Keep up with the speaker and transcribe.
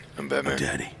I'm Batman. I'm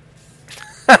Daddy.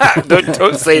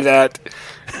 don't say that.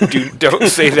 Don't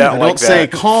say that like Don't say,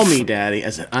 that. call me Daddy. I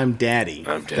said, I'm Daddy.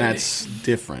 I'm Daddy. That's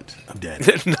different. I'm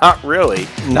Daddy. Not really.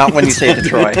 Not when you say it to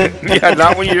Troy. Yeah,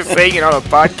 not when you're saying it on a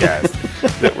podcast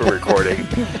that we're recording.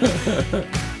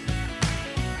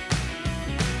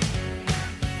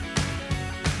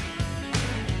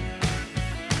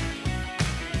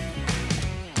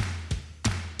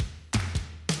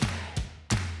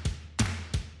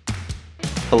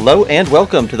 Hello and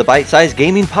welcome to the Bite Size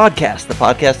Gaming Podcast, the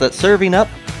podcast that's serving up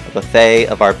a buffet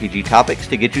of RPG topics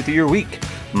to get you through your week.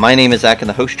 My name is Zach, and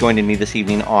the host joining me this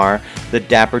evening are the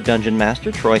Dapper Dungeon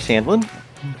Master, Troy Sandlin.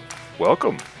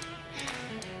 Welcome.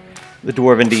 The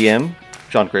Dwarven DM,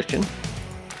 John Christian.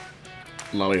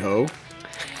 Lolly ho.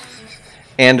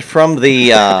 And from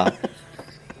the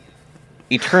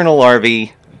Eternal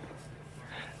RV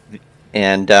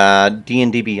and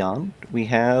D&D Beyond, we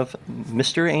have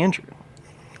Mr. Andrew.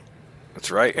 That's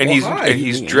right. And Well,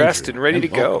 he's dressed and ready to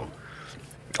go.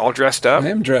 All dressed up. I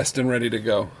am dressed and ready to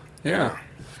go. Yeah.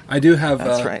 I do have,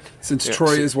 That's right. Since Yeah,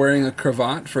 Troy see- is wearing a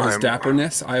cravat for his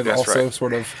dapperness, I've that's also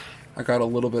right. I got a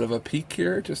little bit of a peek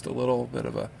here, just a little bit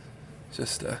of a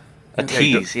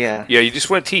Tease, yeah. Yeah, you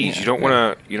just want to tease. Yeah. You don't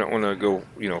want to go,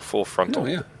 full frontal. Oh,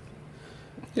 yeah.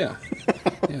 Yeah.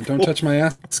 Yeah, don't touch my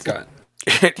ascot.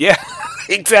 Yeah,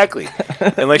 exactly.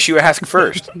 Unless you ask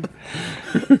first.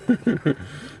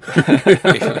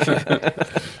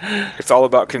 It's all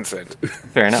about consent.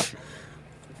 Fair enough.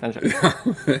 That's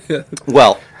right.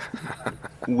 Well,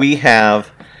 we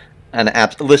have an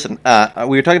app. Listen,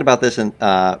 we were talking about this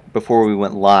before we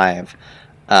went live,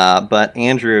 but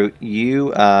Andrew,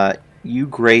 you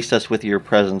graced us with your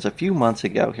presence a few months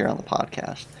ago here on the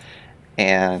podcast,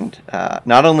 and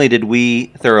not only did we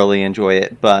thoroughly enjoy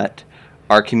it, but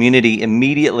our community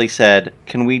immediately said,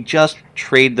 "Can we just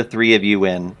trade the three of you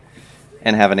in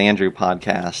and have an Andrew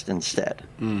podcast instead?"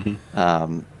 Mm-hmm.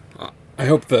 I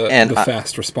hope the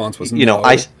fast response was no.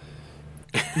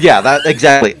 That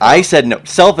exactly. I said no.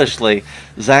 Selfishly,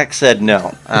 Zach said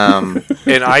no.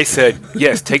 And I said,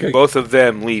 yes, take both of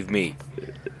them, leave me.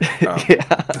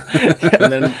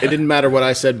 And then it didn't matter what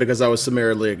I said because I was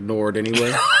summarily ignored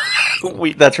anyway.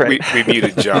 That's right. We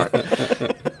muted John.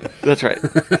 That's right.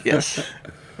 Yes.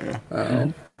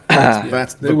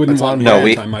 They wouldn't want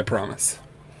me time, I promise.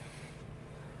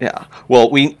 Yeah.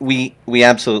 Well, we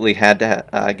absolutely had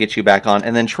to get you back on,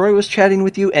 and then Troy was chatting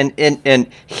with you,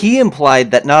 and he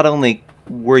implied that not only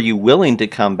were you willing to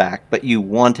come back, but you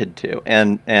wanted to,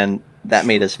 and that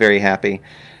made us very happy.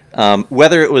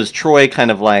 Whether it was Troy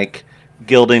kind of like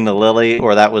gilding the lily,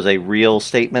 or that was a real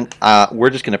statement,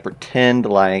 we're just going to pretend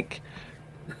like,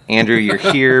 Andrew, you're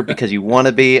here because you want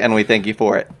to be, and we thank you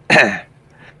for it.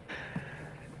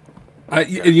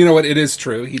 You know what? It is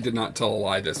true. He did not tell a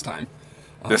lie this time.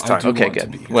 This time. Okay,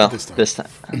 good. Well, this time.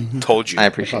 Told you. I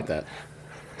appreciate that.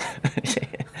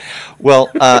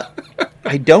 Well,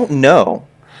 I don't know.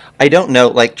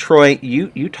 Like, Troy,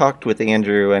 you talked with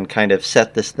Andrew and kind of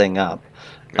set this thing up.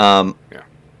 Yeah.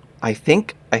 I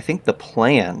think the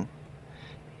plan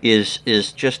is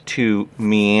just to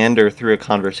meander through a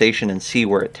conversation and see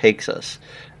where it takes us.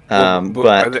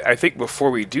 But I think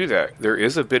before we do that, there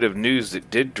is a bit of news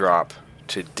that did drop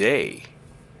today.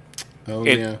 Oh,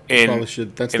 yeah. Probably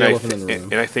should. That's the elephant in the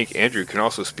room. And I think Andrew can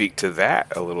also speak to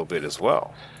that a little bit as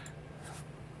well.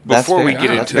 That's Before fair. we get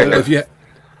Yeah, into that's the...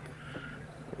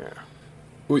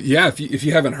 If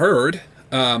you haven't heard,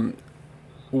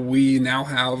 we now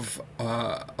have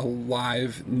a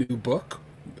live new book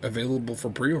available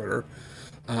for pre-order.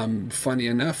 Funny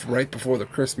enough, right before the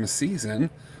Christmas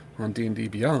season on D&D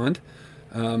Beyond,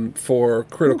 for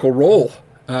Critical Role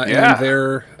and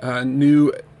their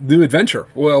new adventure.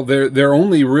 Well, their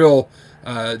only real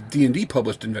D&D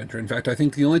published adventure. In fact, I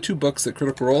think the only two books that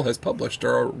Critical Role has published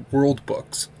are world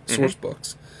books, source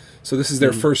books. So this is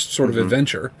their first sort of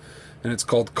adventure, and it's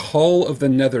called Call of the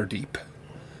Netherdeep.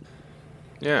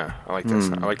 Yeah, I like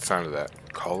that. I like the sound of that.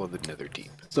 Call of the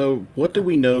Netherdeep. So, what do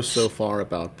we know so far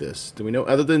about this? Do we know,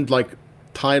 other than like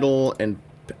title and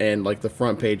like the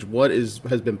front page, what has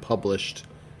been published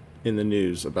in the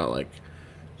news about like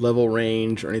level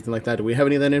range or anything like that? Do we have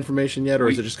any of that information yet, or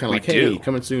is it just kind of like, hey,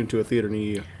 coming soon to a theater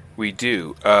near you? We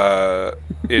do. It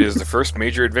is the first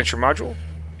major adventure module,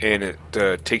 and it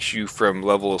takes you from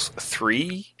levels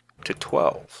 3 to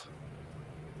 12.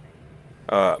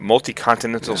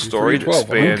 Multi-continental story that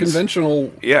spans...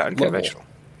 Unconventional. Yeah, unconventional.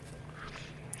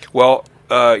 Well,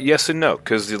 yes and no,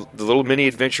 because the little mini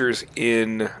adventures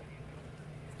in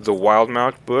the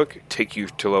Wildmount book take you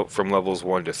to from levels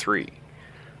 1 to 3.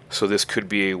 So this could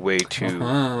be a way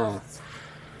to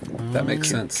That makes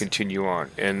sense. continue on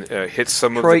and hit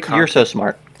some of Troy, the you're so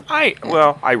smart. I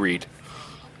read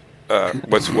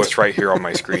what's right here on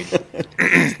my screen.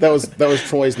 That was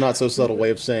Troy's not so subtle way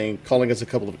of calling us a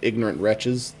couple of ignorant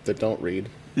wretches that don't read.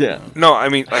 Yeah. No, I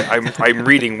mean I'm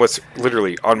reading what's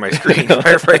literally on my screen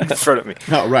right in front of me.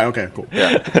 Oh, right. Okay. Cool.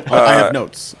 Yeah, I have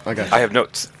notes. I got you. I have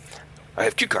notes. I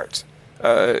have cue cards.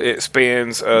 It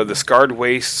spans the scarred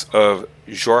wastes of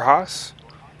Jorhas,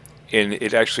 and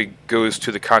it actually goes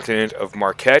to the continent of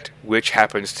Marquette, which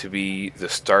happens to be the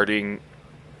starting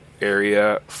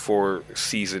area for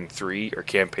Season 3, or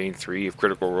Campaign 3 of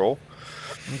Critical Role.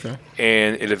 Okay.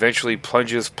 And it eventually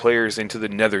plunges players into the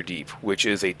Netherdeep, which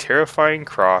is a terrifying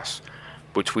cross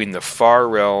between the Far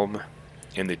Realm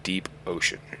and the Deep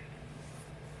Ocean.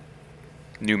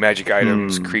 New magic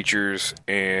items, creatures,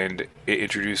 and it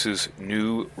introduces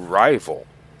new rival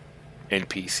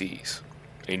NPCs.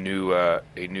 A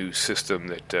new system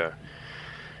that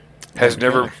has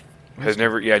never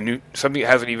something that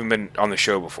hasn't even been on the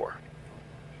show before.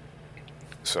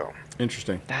 So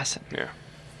Interesting. Fascinating. yeah.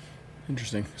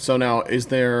 Interesting. So now, is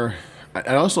there?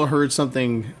 I also heard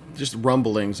something, just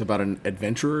rumblings about an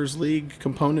Adventurers League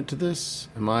component to this.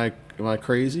 Am I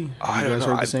crazy? Have I you don't guys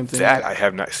know. heard the same thing? That I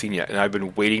have not seen yet, and I've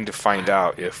been waiting to find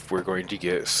out if we're going to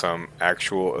get some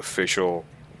actual official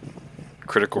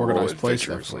Critical Role Organized play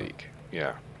Adventurers stuff, League.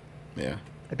 Yeah. Yeah.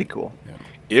 That'd be cool.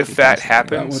 If that That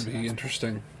happens, would be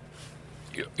interesting.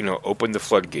 open the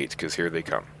floodgates, because here they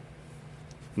come.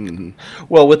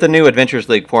 Well, with the new Adventures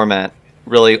League format,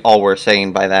 really all we're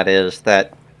saying by that is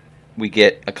that we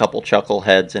get a couple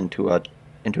chuckleheads into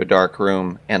a dark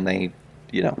room, and they,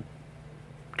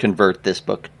 convert this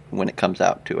book when it comes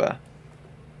out to a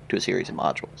series of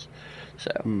modules.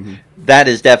 So that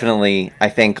is definitely, I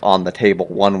think, on the table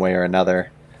one way or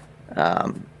another,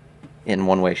 in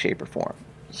one way, shape, or form.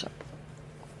 So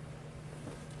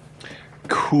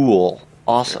cool,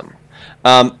 awesome.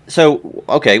 So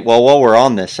okay, well, while we're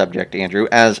on this subject, Andrew,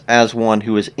 as one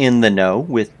who is in the know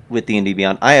with D&D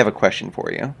Beyond, I have a question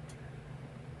for you.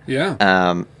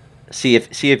 Yeah. See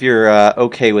if you're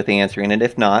okay with answering it.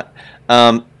 If not,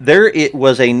 it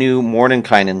was a new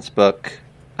Mordenkainen's book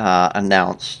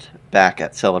announced back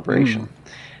at Celebration,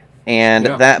 and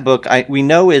Yeah. that book, we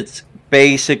know it's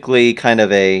basically kind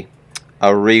of a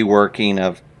reworking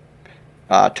of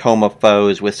Tome of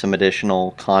Foes with some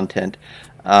additional content.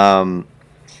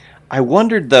 I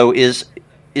wondered though, is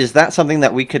that something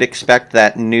that we could expect,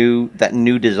 that new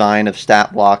design of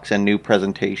stat blocks and new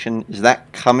presentation, is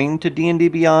that coming to D&D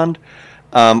Beyond,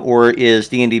 or is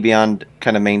D&D Beyond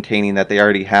kind of maintaining that they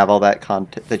already have all that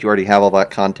content, that you already have all that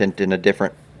content in a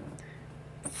different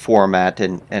format,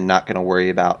 and not going to worry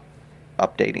about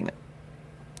updating it?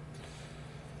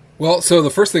 Well, so the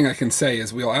first thing I can say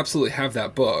is we'll absolutely have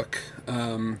that book.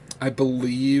 I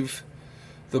believe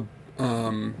the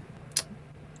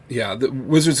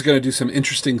Wizards are going to do some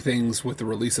interesting things with the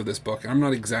release of this book. I'm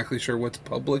not exactly sure what's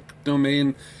public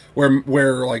domain,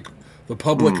 where like the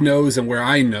public knows and where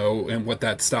I know, and what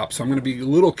that stops. So I'm going to be a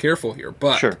little careful here.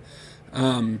 But Sure.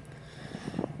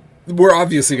 We're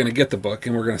obviously going to get the book,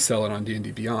 and we're going to sell it on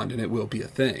D&D Beyond, and it will be a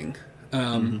thing.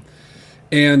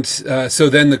 And so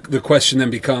then the question then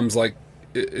becomes, like,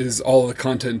 is all the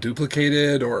content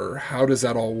duplicated, or how does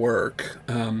that all work?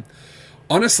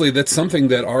 Honestly, that's something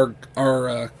that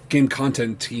our game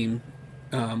content team,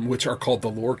 which are called the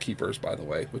Lore Keepers, by the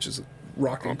way, which is a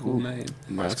rocking cool name.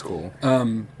 That's cool.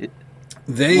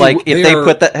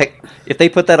 If they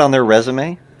put that on their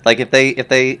resume, like if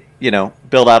they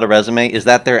build out a resume, is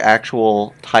that their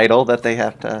actual title that they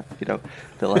have to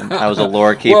fill in? I was a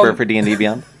lore keeper for D&D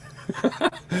Beyond.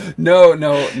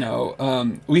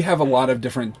 No. We have a lot of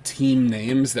different team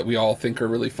names that we all think are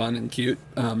really fun and cute.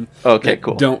 Okay, that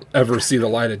cool. Don't ever see the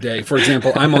light of day. For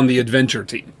example, I'm on the adventure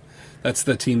team. That's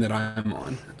the team that I'm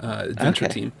on. Adventure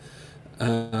team.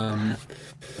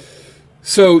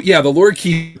 So yeah, the Lore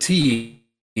Key team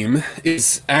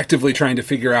is actively trying to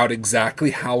figure out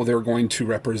exactly how they're going to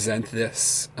represent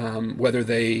this. Whether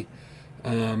they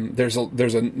there's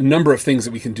a number of things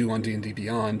that we can do on D&D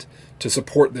Beyond to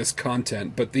support this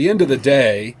content, but at the end of the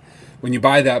day, when you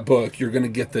buy that book, you're going to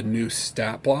get the new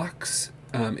stat blocks,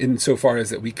 insofar as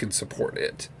that we can support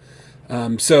it.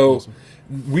 So awesome.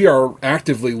 We are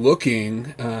actively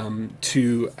looking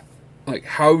to, like,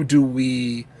 how do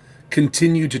we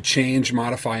continue to change,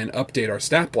 modify, and update our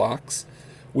stat blocks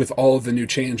with all of the new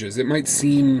changes. It might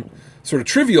seem sort of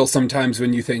trivial sometimes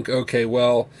when you think, okay,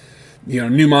 well,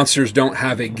 new monsters don't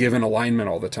have a given alignment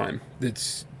all the time.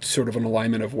 It's sort of an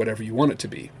alignment of whatever you want it to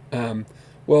be.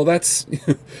 Well, that's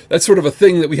that's sort of a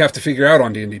thing that we have to figure out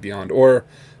on D&D Beyond. Or,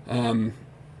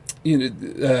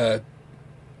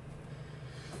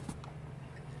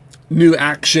 new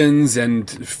actions and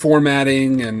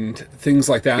formatting and things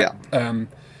like that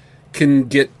can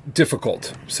get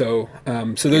difficult. So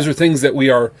those are things that we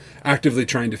are actively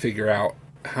trying to figure out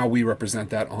how we represent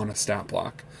that on a stat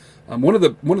block. One of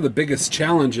the biggest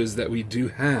challenges that we do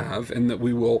have, and that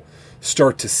we will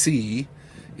start to see,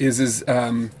 is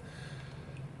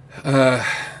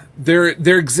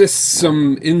there exists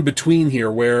some in between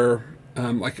here where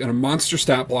like a monster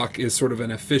stat block is sort of an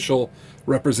official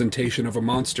representation of a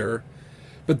monster,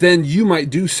 but then you might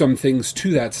do some things to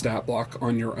that stat block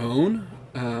on your own,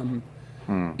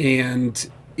 and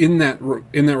in that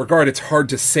regard, it's hard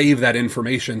to save that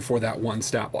information for that one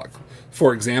stat block.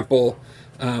 For example,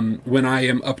 when I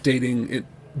am updating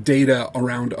data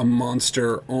around a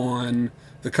monster on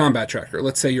the combat tracker,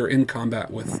 let's say you're in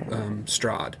combat with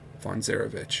Strahd von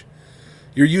Zarevich,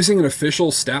 you're using an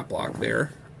official stat block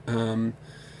there,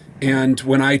 and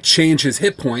when I change his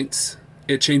hit points,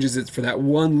 it changes it for that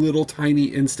one little tiny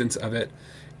instance of it,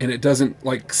 and it doesn't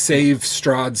like save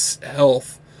Strahd's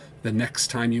health the next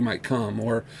time you might come.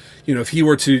 Or, if he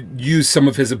were to use some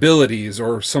of his abilities,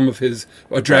 or some of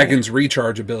a dragon's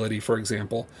recharge ability, for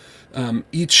example,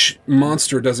 each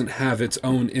monster doesn't have its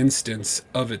own instance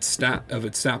of its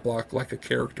stat block like a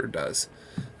character does.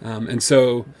 And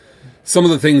so some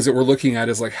of the things that we're looking at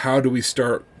is like, how do we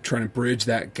start trying to bridge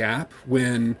that gap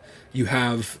when you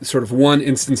have sort of one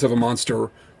instance of a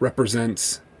monster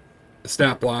represents a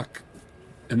stat block,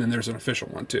 and then there's an official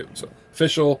one too. So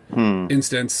official,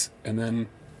 instance, and then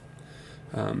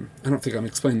I don't think I'm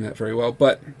explaining that very well,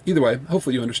 but either way,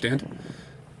 hopefully you understand.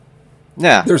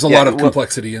 Yeah, there's a lot of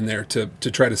complexity in there to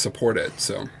try to support it.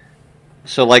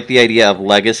 So like the idea of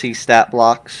legacy stat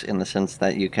blocks, in the sense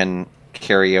that you can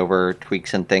carry over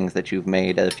tweaks and things that you've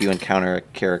made if you encounter a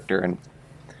character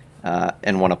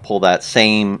and want to pull that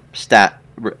same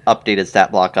updated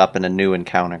stat block up in a new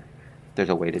encounter. There's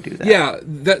a way to do that. Yeah,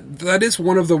 that is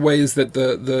one of the ways that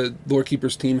the Lore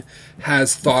Keepers team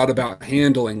has thought about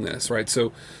handling this, right?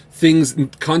 So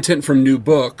content from new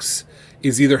books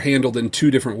is either handled in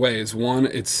two different ways. One,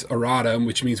 it's errata,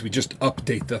 which means we just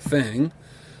update the thing,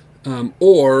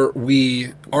 or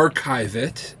we archive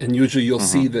it, and usually you'll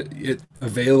see that it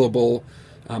available.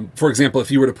 For example, if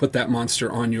you were to put that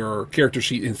monster on your character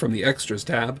sheet from the extras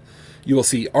tab, you will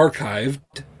see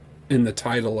archived in the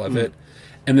title of it.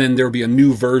 And then there'll be a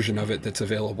new version of it that's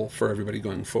available for everybody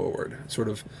going forward. Sort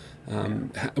of,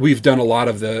 we've done a lot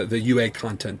of the UA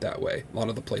content that way, a lot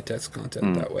of the playtest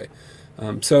content that way.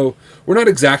 So we're not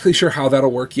exactly sure how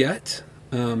that'll work yet,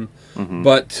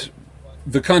 but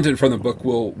the content from the book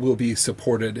will be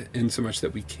supported in so much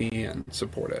that we can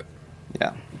support it.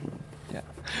 Yeah,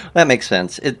 that makes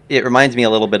sense. It reminds me a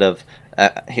little bit of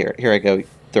here I go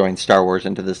throwing Star Wars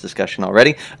into this discussion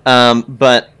already,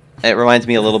 but. It reminds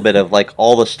me a little bit of like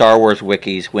all the Star Wars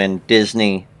wikis when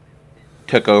Disney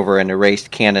took over and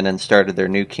erased canon and started their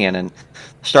new canon.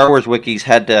 Star Wars wikis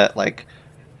had to like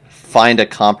find a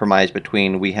compromise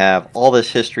between, we have all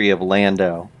this history of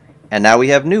Lando and now we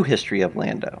have new history of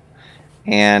Lando.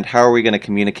 And how are we going to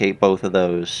communicate both of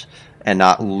those and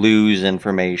not lose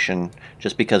information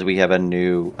just because we have a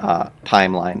new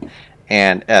timeline?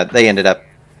 And they ended up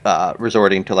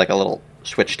resorting to like a little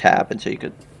switch tab, and so you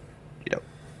could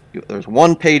there's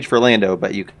one page for Lando,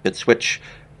 but you could switch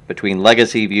between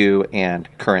legacy view and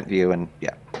current view, and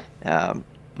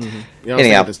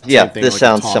anyhow, this like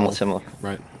sounds somewhat similar,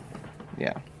 right?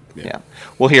 Yeah.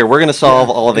 Well, here we're going to solve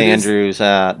all of Andrew's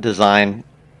design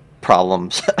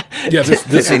problems. Yeah,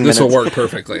 this will work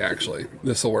perfectly. Actually,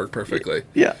 this will work perfectly.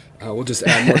 Yeah, we'll just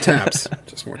add more tabs.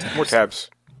 Just more tabs. More tabs.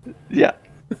 Yeah,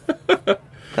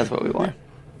 that's what we want.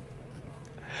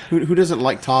 Who doesn't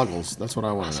like toggles? That's what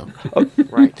I want to know.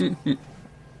 Right.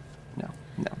 No.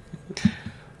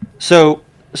 So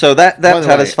that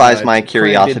satisfies my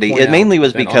curiosity. It mainly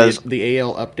was because the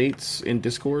AL updates in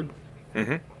Discord.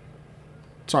 Mm-hmm.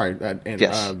 Sorry,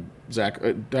 yes. Zach.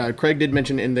 Craig did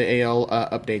mention in the AL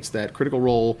updates that Critical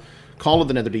Role, Call of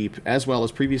the Netherdeep, as well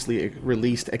as previously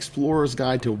released Explorer's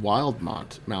Guide to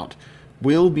Wildmount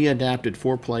will be adapted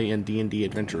for play in D&D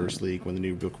Adventurers League when the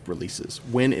new book releases.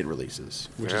 When it releases,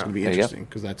 which is going to be interesting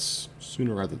because that's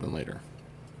sooner rather than later.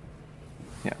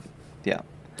 Yeah.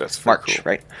 That's March, cool.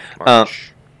 right?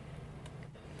 March.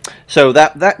 So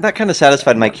that kind of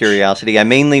satisfied my curiosity. I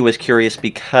mainly was curious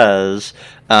because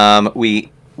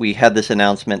we had this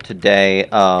announcement today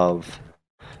of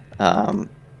the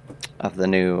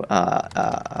new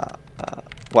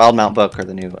Wildmount book, or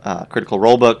the new Critical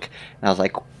Role book, and I was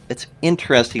like, it's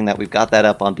interesting that we've got that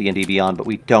up on D&D Beyond, but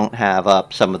we don't have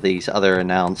up some of these other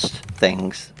announced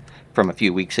things from a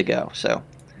few weeks ago. So,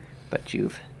 but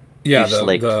you've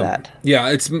slaked that.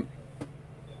 Yeah,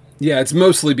 Yeah, it's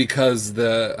mostly because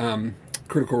the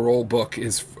Critical Role book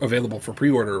is available for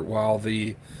pre-order, while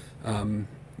the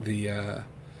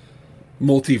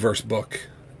multiverse book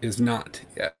is not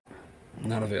yet,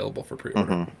 not available for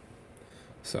pre-order. Mm-hmm.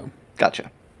 So, Gotcha.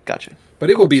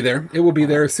 but it will be there. It will be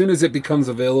there as soon as it becomes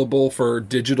available for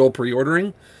digital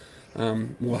pre-ordering.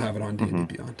 We'll have it on D&D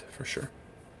Beyond for sure.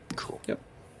 Cool. Yep.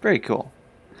 Very cool.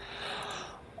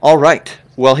 All right.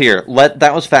 Well,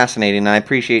 that was fascinating. I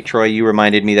appreciate, Troy, you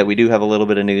reminded me that we do have a little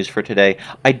bit of news for today.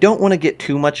 I don't want to get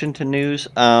too much into news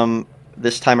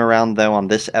this time around, though, on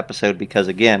this episode, because,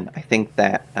 again, I think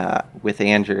that with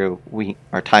Andrew,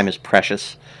 our time is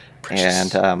precious.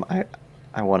 And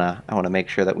I want to make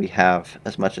sure that we have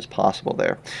as much as possible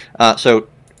there. So,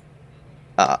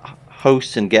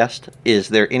 hosts and guests, is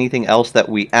there anything else that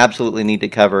we absolutely need to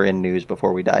cover in news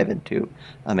before we dive into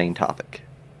a main topic?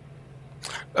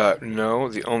 No,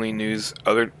 the only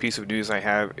other piece of news I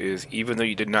have is, even though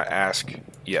you did not ask,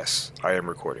 yes, I am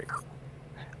recording.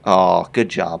 Oh, good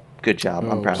job.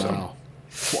 I'm proud of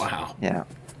you. Wow. Yeah.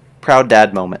 Proud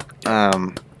dad moment.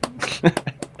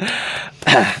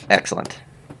 Excellent.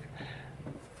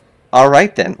 All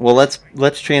right, then. Well, let's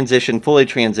fully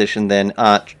transition then.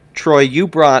 Troy, you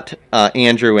brought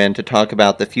Andrew in to talk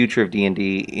about the future of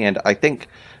D&D, and I think,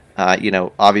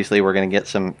 obviously we're going to get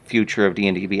some future of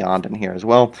D&D Beyond in here as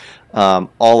well.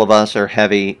 All of us are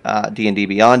heavy D&D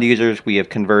Beyond users. We have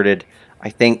converted,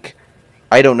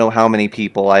 I don't know how many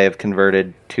people I have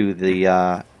converted to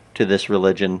this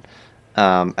religion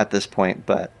at this point,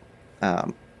 but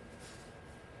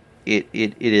it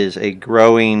is a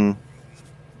growing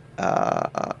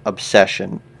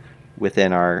obsession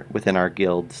within our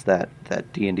guilds that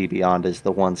D&D Beyond is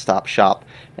the one-stop shop.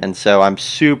 And so I'm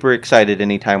super excited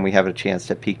anytime we have a chance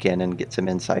to peek in and get some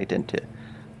insight into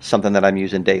something that I'm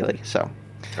using daily. So,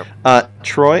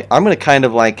 Troy, I'm going to kind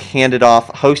of hand it off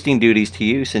hosting duties to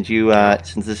you, since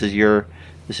this is your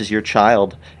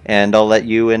child, and I'll let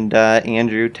you and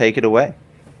Andrew take it away.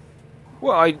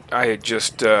 Well, I had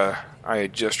just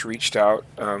reached out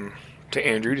to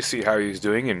Andrew to see how he was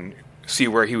doing and see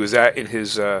where he was at in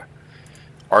his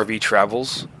RV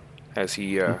travels as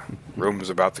he roams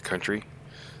about the country.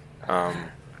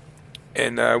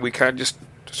 And we kind of just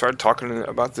started talking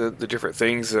about the different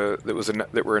things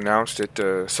that were announced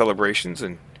at celebrations,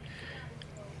 and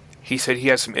he said he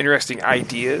had some interesting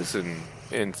ideas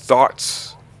and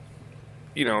thoughts,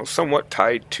 somewhat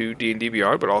tied to D&D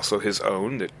Beyond, but also his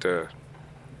own that,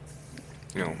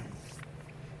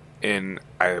 and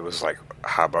I was like,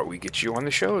 how about we get you on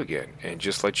the show again and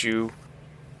just let you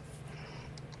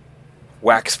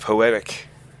wax poetic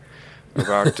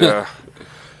about the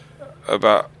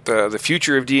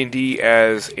future of D&D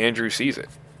as Andrew sees it.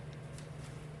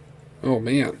 Oh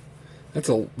man, that's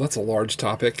a large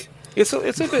topic. It's a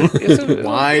bit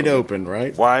wide open,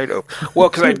 right? Wide open. Well,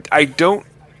 because I don't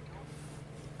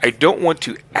want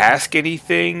to ask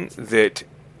anything that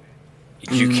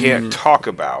you can't talk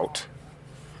about.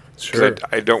 Sure.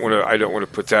 I don't want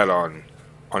to put that on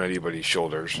anybody's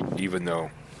shoulders, even though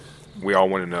we all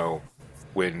want to know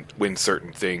when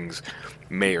certain things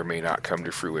may or may not come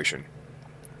to fruition.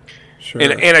 Sure.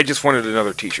 And I just wanted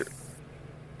another T-shirt.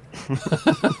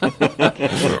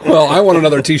 Well, I want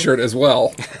another T-shirt as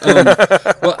well.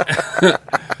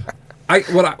 I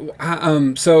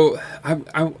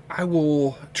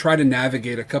will try to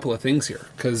navigate a couple of things here,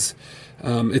 because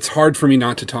it's hard for me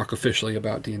not to talk officially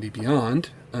about D&D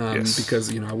Beyond, Yes.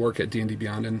 because I work at D&D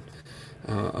Beyond and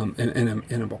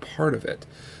I'm a part of it.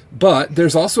 But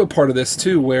there's also a part of this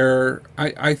too where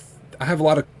I have a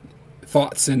lot of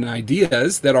thoughts and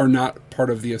ideas that are not part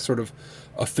of the sort of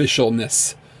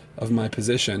officialness of my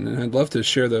position, and I'd love to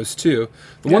share those too.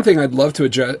 The one thing I'd love to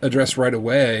address right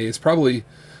away is probably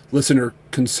listener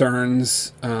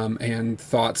concerns and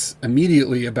thoughts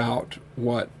immediately about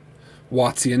what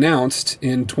WotC announced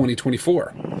in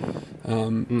 2024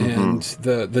 and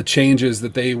the changes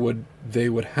that they would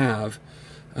have.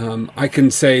 I can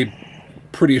say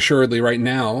pretty assuredly right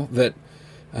now that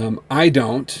I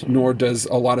don't, nor does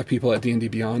a lot of people at D&D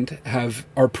Beyond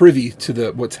are privy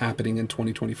to what's happening in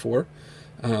 2024.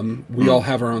 We all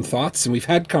have our own thoughts, and we've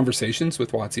had conversations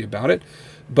with WotC about it.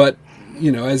 But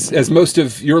as most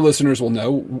of your listeners will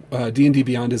know, D&D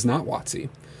Beyond is not WotC.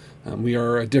 We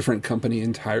are a different company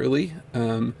entirely,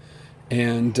 and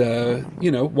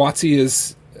WotC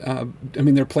is.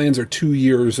 Their plans are 2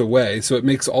 years away, so it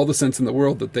makes all the sense in the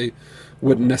world that they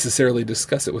wouldn't necessarily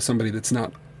discuss it with somebody that's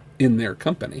not in their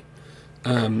company.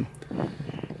 I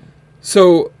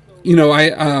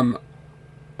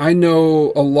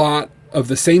know a lot of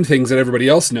the same things that everybody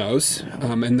else knows,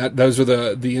 and those are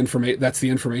the information. That's the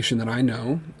information that I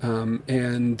know.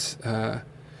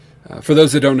 For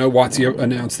those that don't know, WotC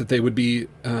announced that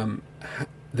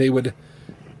they would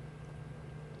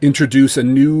introduce a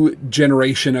new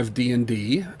generation of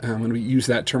D&D. And we use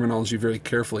that terminology very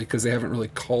carefully because they haven't really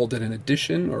called it an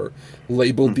edition or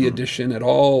labeled the edition at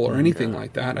all or anything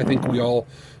like that. I think we all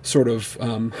sort of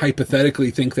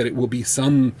hypothetically think that it will be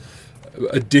some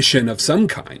edition of some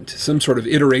kind, some sort of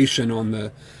iteration on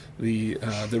the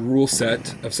rule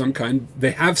set of some kind.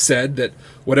 They have said that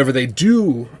whatever they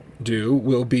do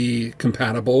will be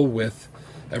compatible with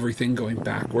everything going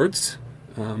backwards,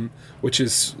 which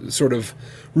is sort of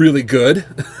really good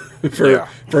for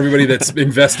everybody that's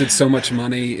invested so much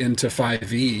money into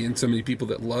 5e and so many people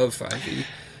that love 5e.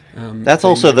 That's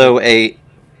also though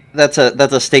that's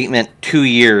a statement 2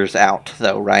 years out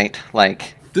though, right?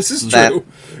 Like this is true.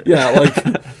 Yeah,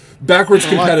 like backwards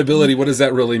compatibility. What does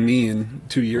that really mean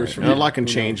 2 years from now? A lot can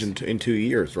change in 2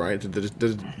 years, right?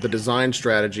 The design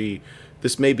strategy.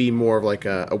 This may be more of like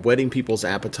a whetting people's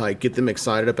appetite, get them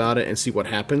excited about it, and see what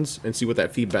happens, and see what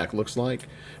that feedback looks like.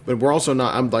 But we're also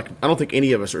not. I don't think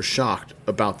any of us are shocked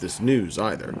about this news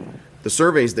either. The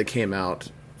surveys that came out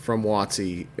from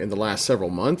WotC in the last several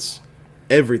months,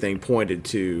 everything pointed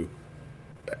to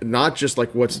not just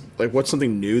what's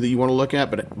something new that you want to look at,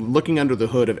 but looking under the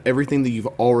hood of everything that you've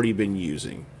already been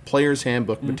using. Player's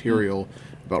handbook material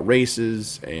about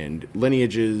races and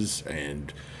lineages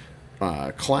and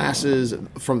classes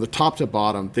from the top to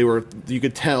bottom. You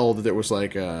could tell that there was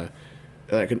like an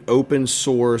open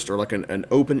sourced or like an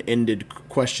open-ended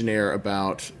questionnaire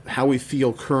about how we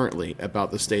feel currently about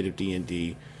the state of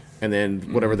D&D, and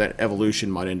then whatever that evolution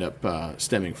might end up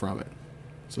stemming from it.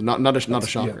 So not a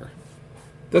shocker. Yeah.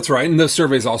 That's right, and those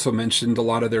surveys also mentioned a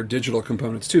lot of their digital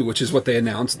components too, which is what they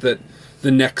announced, that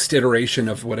the next iteration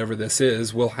of whatever this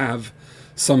is will have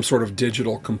some sort of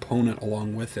digital component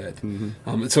along with it.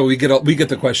 So we get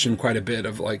the question quite a bit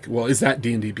of like, well, is that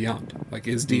D&D Beyond? Like,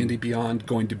 is D&D Beyond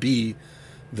going to be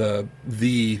the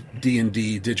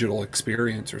D&D digital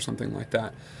experience or something like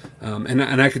that?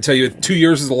 And I can tell you 2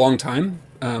 years is a long time,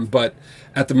 but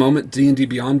at the moment, D&D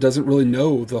Beyond doesn't really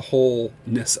know the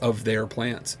wholeness of their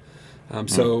plans.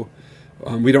 So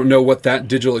we don't know what that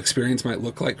digital experience might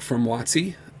look like from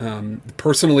WotC.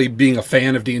 Personally, being a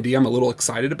fan of D&D, I'm a little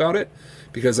excited about it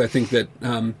because I think that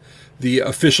the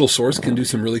official source can do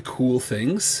some really cool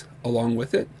things along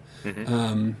with it.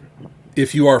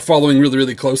 If you are following really,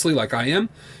 really closely, like I am,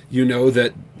 you know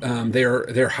that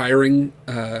they're hiring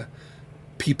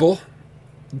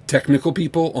technical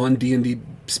people on D&D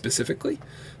specifically.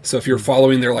 So if you're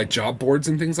following their like job boards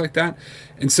and things like that,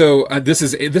 and so this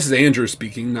is Andrew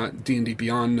speaking, not D&D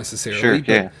Beyond necessarily. Sure,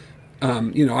 yeah.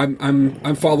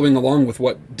 I'm following along with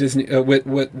what Disney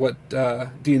what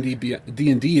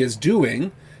D&D is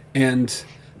doing, and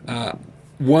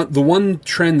the one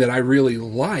trend that I really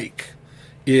like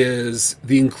is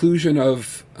the inclusion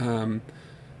of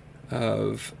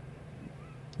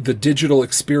the digital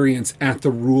experience at the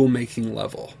rule-making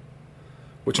level,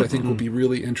 which I think will be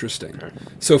really interesting.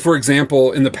 So, for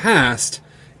example, in the past,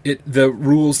 the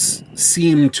rules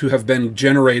seem to have been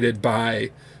generated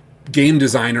by game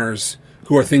designers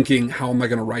who are thinking, how am I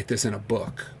going to write this in a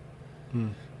book?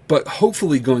 But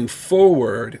hopefully going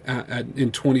forward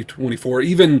in 2024,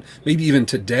 maybe even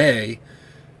today,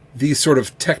 these sort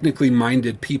of technically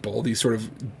minded people, these sort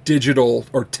of digital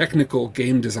or technical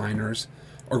game designers,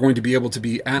 are going to be able to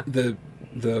be at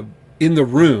in the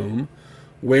room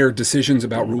where decisions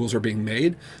about rules are being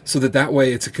made, so that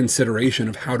way it's a consideration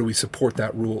of how do we support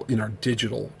that rule in our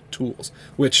digital tools,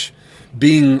 which,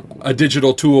 being a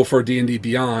digital tool for D&D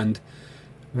Beyond,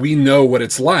 we know what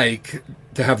it's like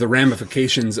to have the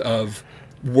ramifications of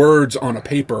words on a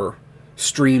paper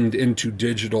streamed into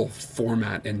digital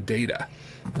format and data.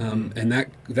 And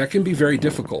that can be very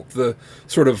difficult. The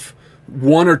sort of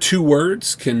one or two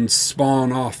words can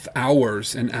spawn off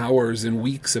hours and hours and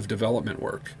weeks of development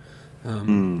work,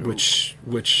 which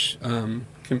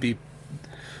can be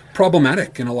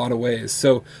problematic in a lot of ways.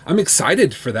 So I'm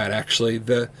excited for that, actually.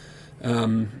 The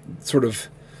sort of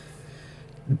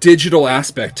digital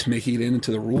aspect making it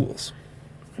into the rules.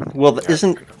 Well,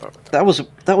 that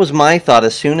was my thought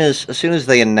as soon as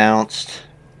they announced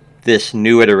this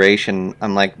new iteration.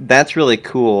 I'm like, that's really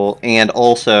cool, and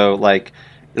also like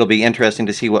it'll be interesting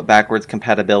to see what backwards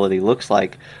compatibility looks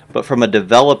like. But from a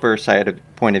developer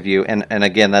point of view, and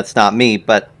again, that's not me,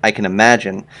 but I can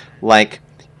imagine, like,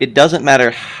 it doesn't matter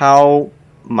how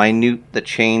minute the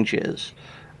change is.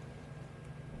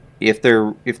 If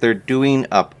they're doing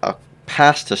a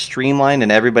pass to streamline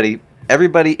and everybody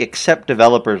everybody except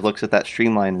developers looks at that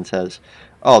streamline and says,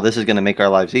 "Oh, this is going to make our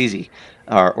lives easy,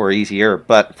 or easier."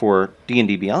 But for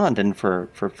D&D Beyond and for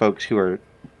folks who are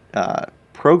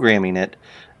programming it,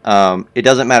 it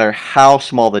doesn't matter how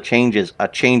small the change is. A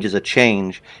change is a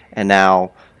change, and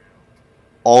now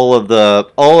all of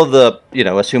the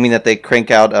assuming that they crank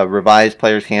out a revised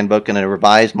player's handbook and a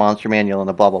revised monster manual and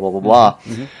a blah blah blah blah blah.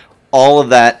 Mm-hmm. All of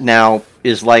that now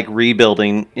is like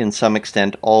rebuilding, in some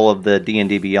extent, all of the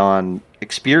D&D Beyond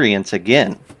experience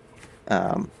again.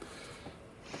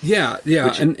 Yeah.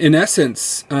 And in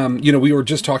essence, we were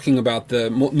just talking about the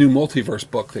new multiverse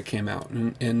book that came out,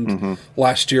 and mm-hmm.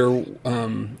 last year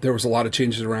there was a lot of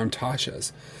changes around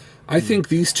Tasha's. I think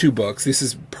these two books, this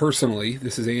is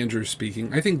Andrew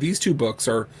speaking, I think these two books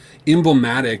are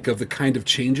emblematic of the kind of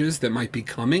changes that might be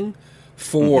coming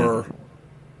for mm-hmm.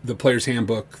 the Player's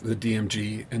Handbook, the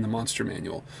DMG, and the Monster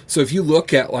Manual. So if you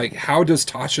look at, like, how does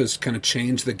Tasha's kind of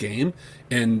change the game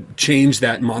and change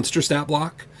that monster stat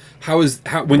block?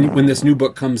 When this new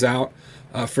book comes out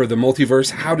for the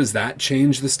multiverse, how does that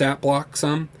change the stat block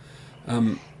some?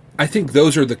 I think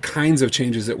those are the kinds of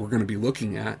changes that we're going to be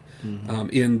looking at mm-hmm.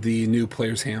 In the new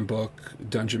Player's Handbook,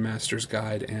 Dungeon Master's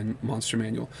Guide, and Monster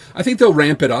Manual. I think they'll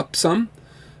ramp it up some,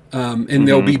 and mm-hmm.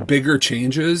 there'll be bigger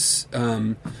changes,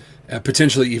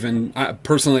 potentially even,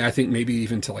 personally, I think maybe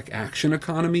even to, like, action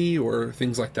economy or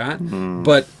things like that. Mm-hmm.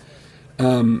 But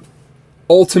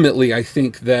ultimately, I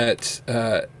think that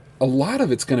a lot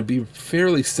of it's going to be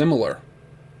fairly similar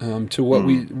to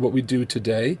what we do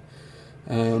today.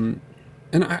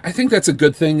 And I think that's a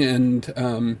good thing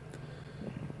and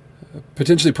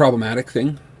potentially problematic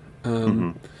thing.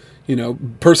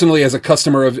 Personally, as a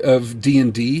customer of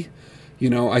D&D,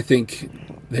 I think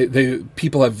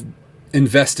people have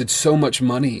invested so much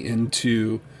money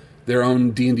into their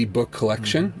own D&D book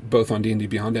collection, both on D&D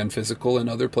Beyond and physical and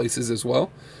other places as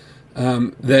well,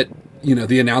 that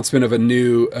the announcement of a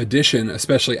new edition,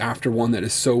 especially after one that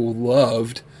is so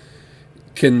loved,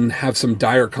 can have some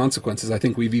dire consequences. I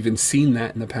think we've even seen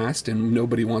that in the past, and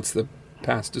nobody wants the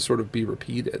past to sort of be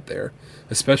repeated there,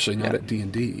 especially not at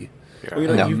D&D. Yeah.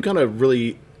 Well, you've got a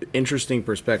really interesting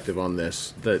perspective on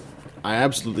this that I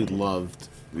absolutely loved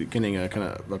getting a kind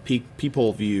of a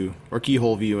peephole view or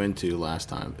keyhole view into last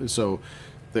time. So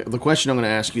the question I'm going to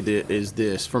ask you is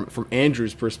this, from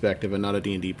Andrew's perspective and not a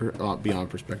D&D Beyond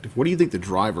perspective, what do you think the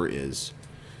driver is?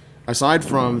 Aside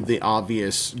from the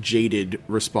obvious jaded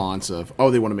response of,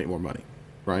 they want to make more money,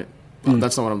 right?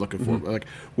 That's not what I'm looking for. Like,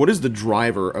 what is the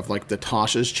driver of, like, the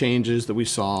Tasha's changes that we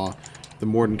saw, the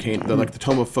Mordenkainen, the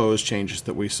Tome of Foes changes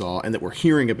that we saw, and that we're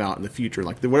hearing about in the future?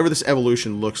 Like, whatever this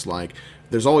evolution looks like,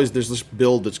 there's this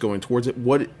build that's going towards it.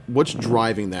 What's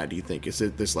driving that? Do you think is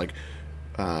it this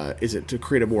is it to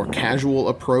create a more casual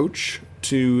approach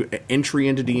to entry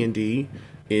into D&D?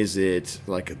 Is it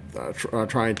like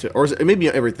trying to, or is it may be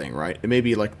everything, right? It may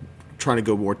be like trying to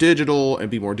go more digital and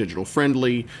be more digital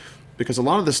friendly, because a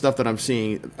lot of the stuff that I'm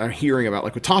hearing about,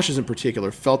 like with Tasha's in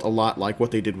particular, felt a lot like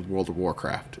what they did with World of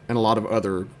Warcraft and a lot of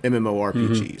other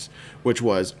MMORPGs, which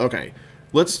was, okay,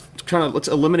 let's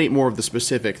eliminate more of the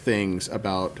specific things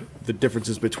about the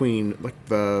differences between, like,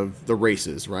 the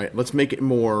races, right? Let's make it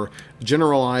more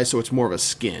generalized so it's more of a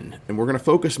skin, and we're going to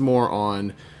focus more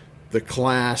on the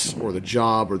class or the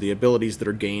job or the abilities that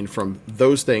are gained from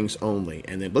those things only.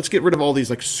 And then let's get rid of all these,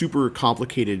 like, super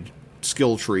complicated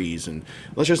skill trees, and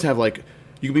let's just have, like,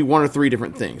 you can be one or three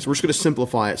different things. We're just going to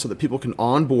simplify it so that people can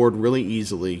onboard really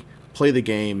easily, play the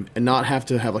game, and not have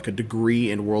to have, like, a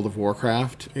degree in World of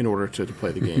Warcraft in order to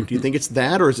play the game. Do you think it's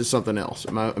that, or is it something else?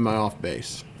 Am I off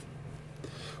base?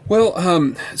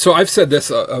 Well, so I've said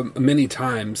this many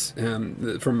times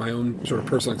from my own sort of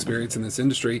personal experience in this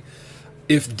industry.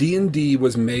 If D&D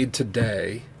was made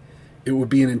today, it would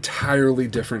be an entirely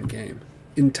different game.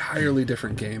 Entirely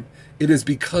different game. It is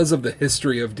because of the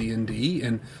history of D&D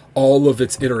and all of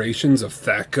its iterations of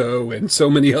THAC0 and so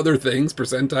many other things,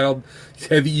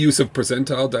 heavy use of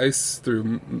percentile dice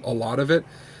through a lot of it,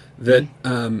 that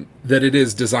it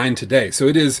is designed today. So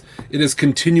it is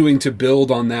continuing to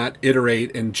build on that,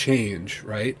 iterate, and change,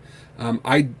 right?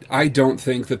 I don't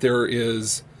think that there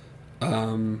is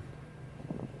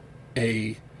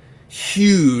a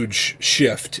huge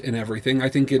shift in everything. I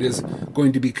think it is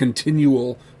going to be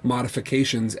continual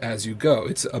modifications as you go.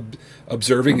 It's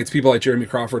observing. It's people like Jeremy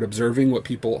Crawford observing what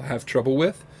people have trouble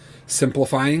with,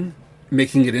 simplifying,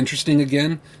 making it interesting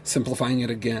again, simplifying it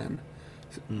again,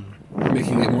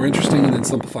 making it more interesting, and then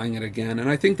simplifying it again. And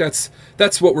I think that's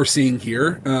what we're seeing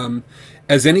here.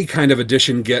 As any kind of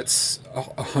edition gets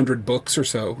 100 books or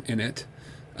so in it,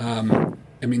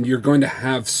 I mean, you're going to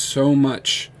have so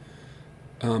much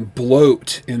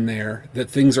bloat in there that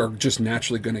things are just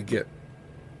naturally going to get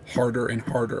harder and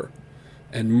harder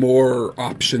and more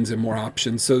options and more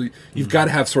options. So you've got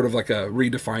to have sort of like a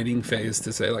redefining phase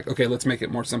to say like, okay, let's make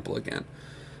it more simple again.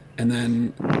 And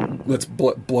then let's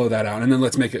blow that out. And then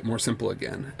let's make it more simple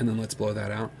again. And then let's blow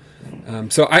that out.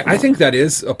 So I think that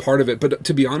is a part of it. But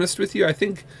to be honest with you, I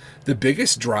think the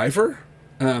biggest driver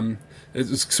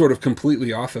is sort of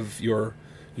completely off of your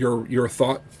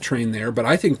thought train there. But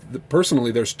I think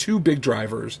personally, there's two big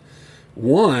drivers.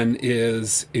 One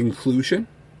is inclusion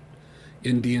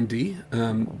in D&D.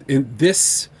 In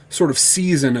this sort of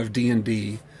season of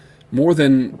D&D, more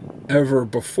than ever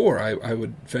before, I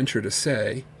would venture to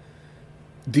say,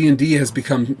 D&D has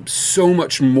become so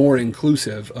much more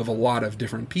inclusive of a lot of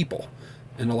different people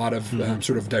and a lot of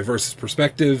sort of diverse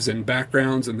perspectives and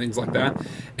backgrounds and things like that.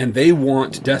 And they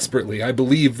want desperately, I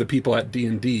believe the people at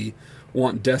D&D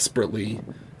want desperately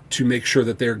to make sure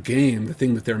that their game, the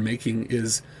thing that they're making,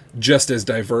 is just as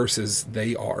diverse as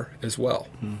they are as well,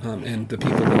 and the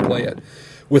people that play it,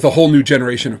 with a whole new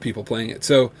generation of people playing it.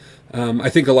 So I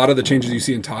think a lot of the changes you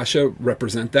see in Tasha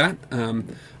represent that.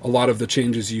 A lot of the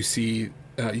changes you see,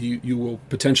 you will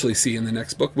potentially see in the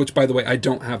next book, which, by the way, I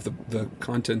don't have the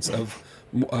contents of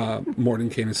Morton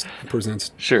Canis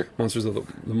Presents Monsters of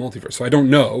the Multiverse, so I don't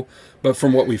know. But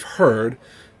from what we've heard,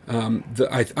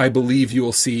 I believe you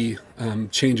will see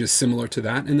changes similar to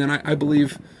that. And then I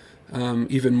believe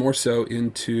even more so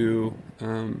into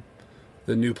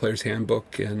the new player's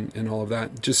handbook and all of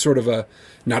that. Just sort of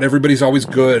not everybody's always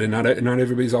good and not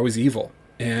everybody's always evil.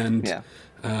 And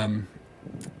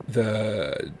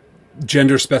the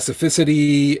gender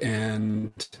specificity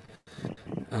and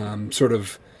sort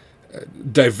of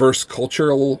diverse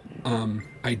cultural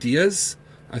ideas,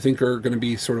 I think, are going to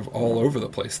be sort of all over the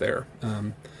place there.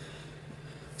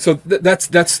 So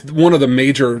that's one of the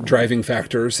major driving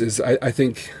factors. Is I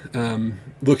think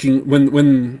looking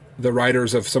when the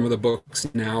writers of some of the books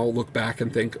now look back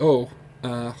and think, oh,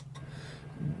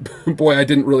 boy, I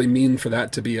didn't really mean for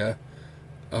that to be a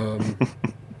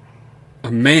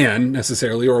man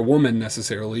necessarily, or a woman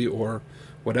necessarily, or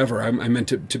whatever. I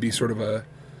meant it to be sort of a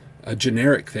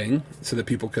generic thing so that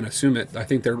people can assume it. I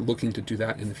think they're looking to do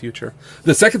that in the future.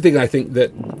 The second thing I think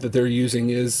that they're using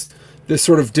is this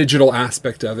sort of digital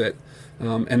aspect of it.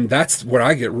 And that's what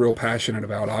I get real passionate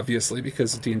about, obviously,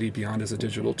 because D&D Beyond is a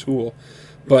digital tool.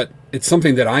 But it's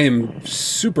something that I am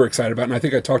super excited about, and I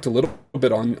think I talked a little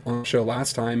bit on the show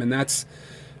last time, and that's,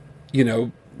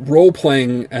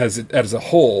 role-playing as a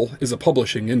whole is a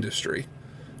publishing industry,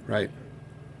 right?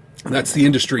 And that's the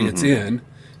industry it's in,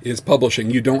 is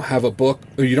publishing. You don't have a book,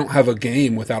 or you don't have a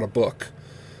game without a book.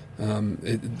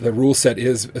 The rule set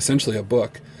is essentially a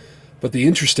book. But the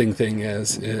interesting thing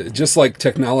is, just like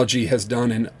technology has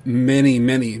done in many,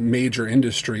 many major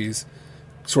industries,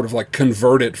 sort of like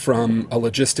convert it from a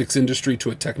logistics industry to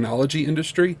a technology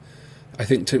industry, I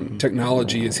think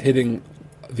technology is hitting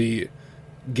the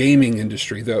gaming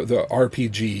industry, the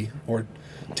RPG or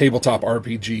tabletop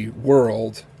RPG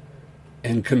world,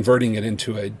 and converting it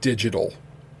into a digital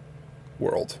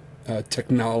world, a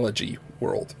technology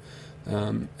world.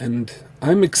 And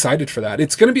I'm excited for that.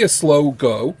 It's going to be a slow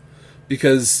go,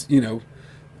 because,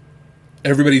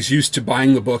 everybody's used to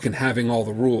buying the book and having all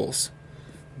the rules.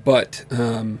 But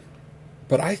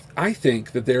I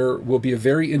think that there will be a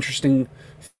very interesting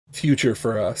future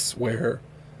for us where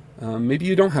maybe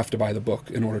you don't have to buy the book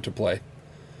in order to play.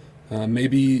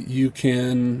 Maybe you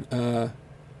can,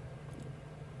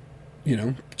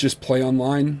 just play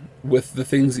online with the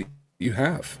things that you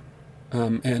have,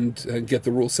 and get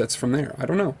the rule sets from there. I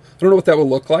don't know what that will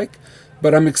look like.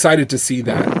 But I'm excited to see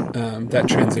that that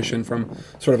transition from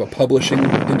sort of a publishing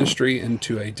industry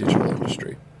into a digital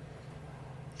industry.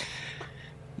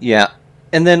 Yeah,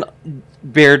 and then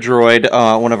Bear Droid,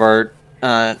 one of our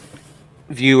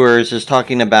viewers, is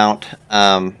talking about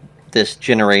this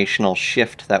generational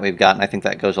shift that we've got, and I think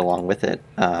that goes along with it.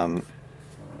 I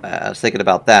was thinking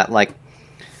about that. Like,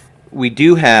 we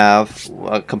do have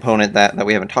a component that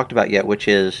we haven't talked about yet, which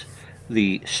is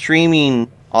the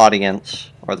streaming audience,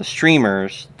 or the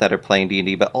streamers that are playing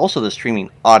D&D, but also the streaming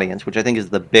audience, which I think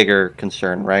is the bigger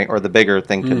concern, right? Or the bigger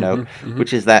thing to note,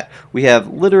 which is that we have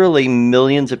literally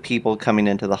millions of people coming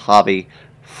into the hobby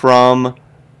from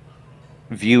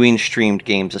viewing streamed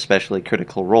games, especially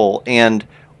Critical Role. And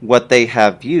what they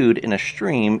have viewed in a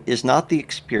stream is not the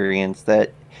experience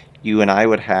that you and I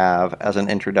would have as an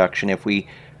introduction if we,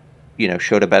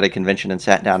 showed up at a convention and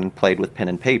sat down and played with pen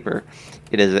and paper.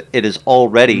 It is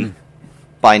already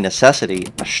by necessity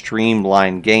a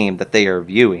streamlined game that they are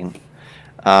viewing,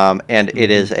 and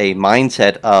it is a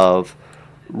mindset of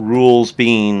rules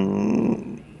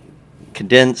being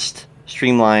condensed,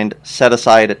 streamlined, set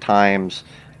aside at times,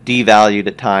 devalued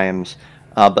at times,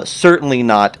 but certainly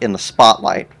not in the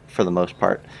spotlight for the most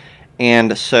part.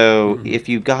 And so if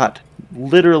you've got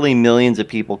literally millions of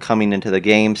people coming into the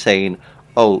game saying,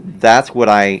 oh, that's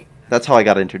how I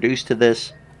got introduced to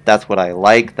this, that's what I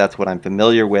like, that's what I'm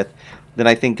familiar with, then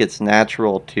I think it's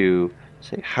natural to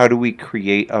say, how do we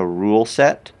create a rule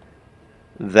set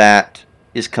that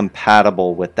is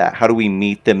compatible with that? How do we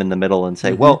meet them in the middle and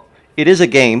say, well, it is a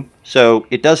game, so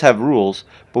it does have rules,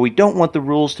 but we don't want the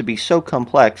rules to be so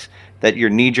complex that your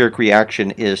knee-jerk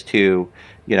reaction is to,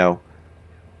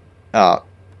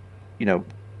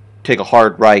 take a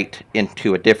hard right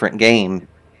into a different game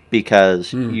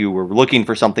because you were looking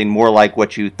for something more like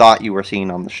what you thought you were seeing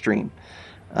on the stream.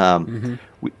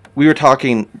 We were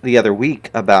talking the other week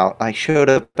about, I showed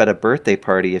up at a birthday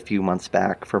party a few months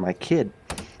back for my kid,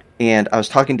 and I was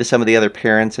talking to some of the other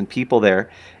parents and people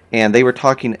there, and they were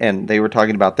talking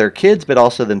about their kids, but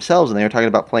also themselves, and they were talking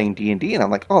about playing D&D, and I'm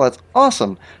like, oh, that's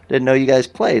awesome. Didn't know you guys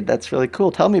played. That's really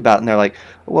cool. Tell me about it. And they're like,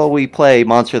 well, we play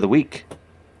Monster of the Week.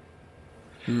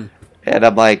 And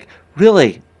I'm like,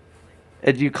 really?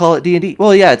 And you call it D&D?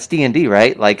 Well, yeah, it's D&D,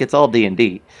 right? Like, it's all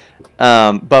D&D.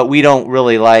 But we don't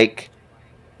really like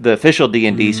the official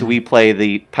D&D, so we play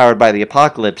the Powered by the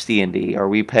Apocalypse D&D, or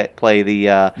we play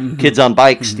the Kids on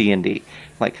Bikes D&D.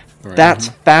 Like, that's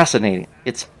fascinating.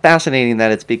 It's fascinating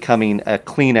that it's becoming a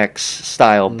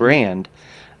Kleenex-style brand.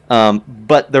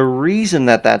 But the reason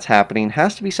that that's happening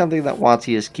has to be something that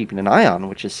WotC is keeping an eye on,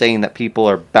 which is saying that people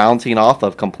are bouncing off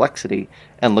of complexity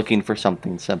and looking for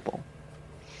something simple.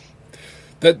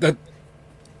 That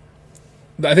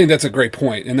I think that's a great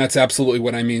point, and that's absolutely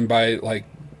what I mean by, like,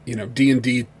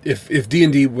 D&D. If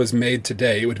D&D was made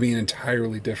today, it would be an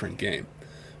entirely different game,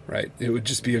 right? It would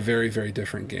just be a very, very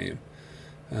different game.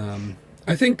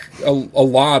 I think a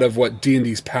lot of what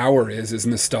D&D's power is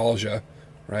nostalgia,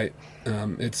 right?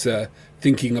 It's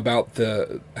thinking about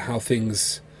how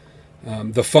things,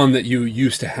 the fun that you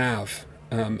used to have,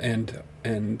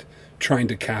 and trying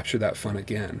to capture that fun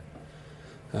again.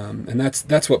 And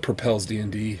that's what propels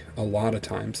D&D a lot of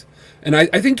times. And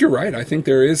I think you're right. I think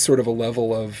there is sort of a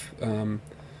level of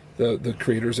the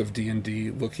creators of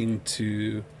D&D looking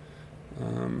to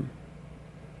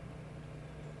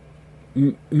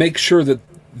make sure that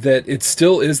it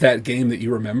still is that game that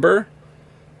you remember,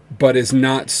 but is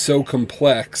not so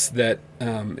complex that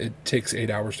it takes 8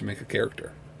 hours to make a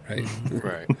character, right?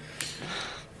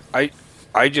 Right.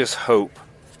 I just hope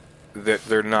that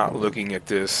they're not looking at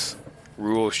this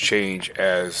rules change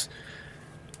as,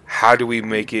 how do we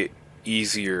make it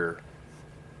easier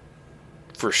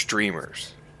for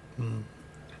streamers?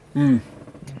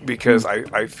 Because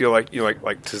I feel like,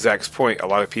 like to Zach's point, a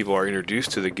lot of people are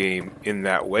introduced to the game in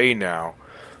that way now.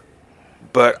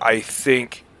 But I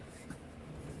think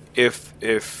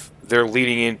if they're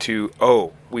leading into,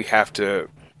 we have to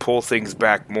pull things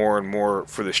back more and more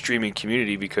for the streaming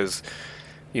community because,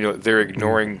 they're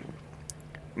ignoring,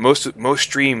 most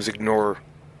streams ignore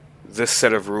this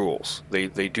set of rules. They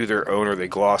do their own, or they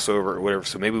gloss over or whatever.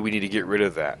 So maybe we need to get rid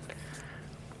of that.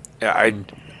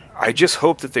 I just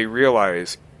hope that they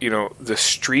realize, the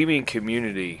streaming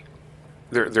community,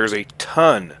 there's a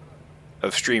ton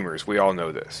of streamers. We all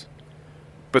know this.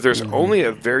 But there's only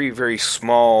a very, very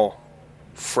small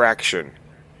fraction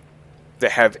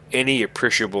that have any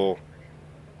appreciable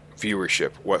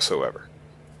viewership whatsoever.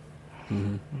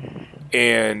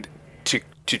 And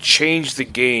to change the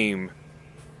game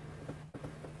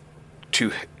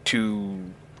to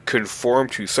conform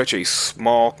to such a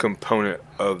small component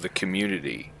of the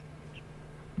community,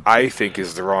 I think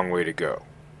is the wrong way to go.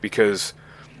 Because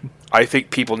I think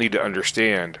people need to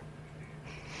understand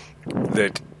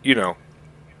that,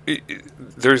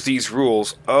 there's these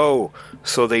rules.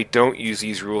 So they don't use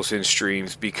these rules in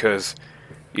streams because,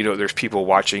 there's people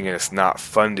watching and it's not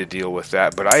fun to deal with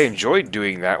that. But I enjoyed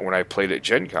doing that when I played at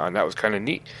Gen Con. That was kind of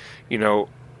neat.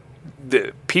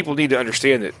 The people need to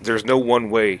understand that there's no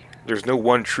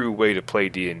one true way to play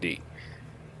D&D.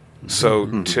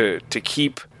 So to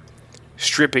keep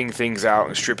stripping things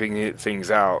out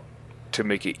to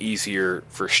make it easier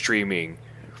for streaming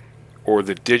or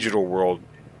the digital world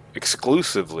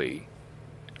exclusively,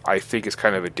 I think is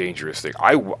kind of a dangerous thing.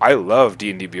 I love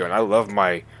D&D Beyond. I love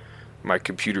my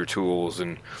computer tools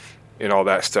and all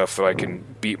that stuff that I can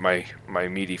beat my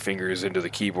meaty fingers into the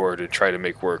keyboard and try to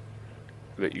make work.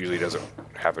 That usually doesn't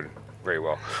happen very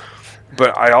well.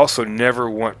 But I also never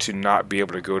want to not be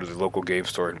able to go to the local game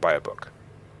store and buy a book.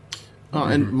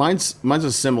 And mine's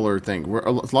a similar thing, where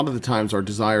a lot of the times our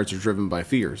desires are driven by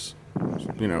fears.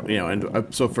 And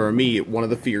so for me, one of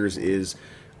the fears is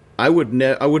I would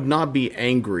not be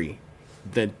angry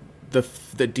the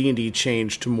D&D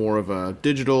changed to more of a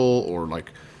digital or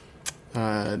like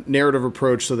narrative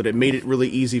approach, so that it made it really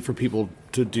easy for people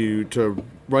to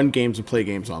run games and play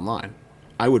games online.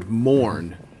 I would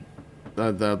mourn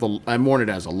I mourn it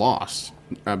as a loss,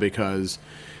 because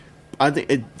I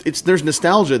think there's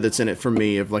nostalgia that's in it for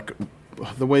me, of like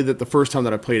the way that the first time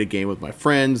that I played a game with my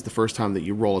friends, the first time that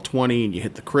you roll a 20 and you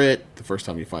hit the crit, the first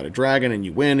time you fight a dragon and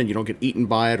you win and you don't get eaten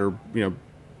by it or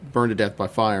burned to death by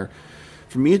fire.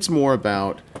 For me, it's more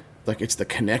about like it's the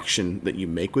connection that you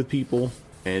make with people.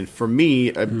 And for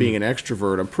me, being an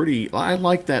extrovert, I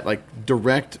like that like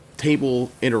direct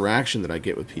table interaction that I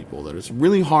get with people. That it's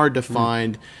really hard to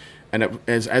find. And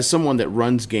as someone that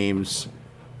runs games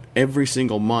every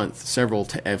single month,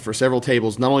 for several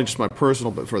tables, not only just my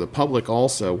personal, but for the public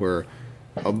also, where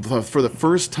for the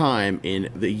first time in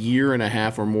the year and a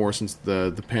half or more since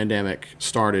the pandemic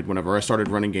started, whenever I started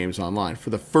running games online,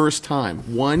 for the first time,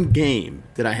 one game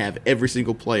that I have every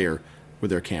single player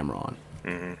with their camera on.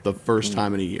 Mm-hmm. The first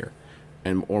time in a year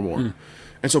or more.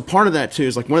 And so part of that too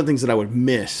is like one of the things that I would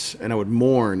miss and I would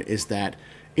mourn is that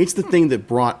it's the thing that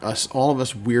brought all of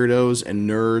us weirdos and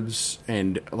nerds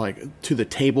and like to the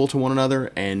table to one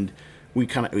another, and we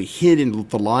hid in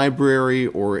the library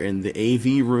or in the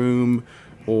AV room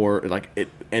or like it,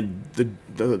 and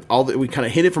we kind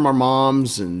of hid it from our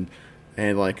moms and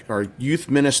like our youth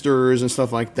ministers and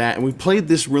stuff like that. And we played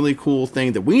this really cool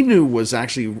thing that we knew was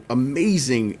actually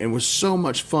amazing and was so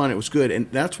much fun. It was good. And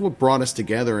that's what brought us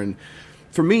together. And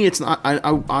for me, it's not,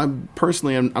 I'm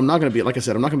personally, I'm not going to be, like I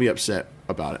said, I'm not going to be upset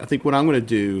about it. I think what I'm going to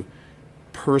do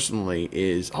personally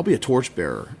is I'll be a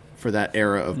torchbearer for that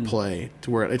era of play, to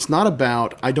where it's not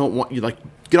about, I don't want you, like,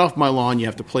 get off my lawn, you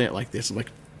have to play it like this. I'm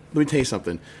like, let me tell you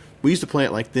something. We used to play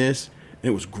it like this, and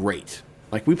it was great.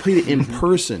 Like, we played it in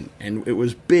person, and it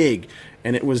was big,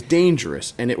 and it was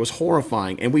dangerous, and it was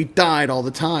horrifying, and we died all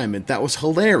the time, and that was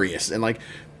hilarious. And, like,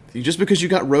 just because you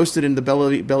got roasted in the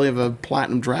belly of a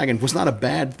platinum dragon was not a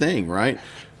bad thing, right?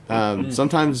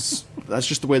 Sometimes that's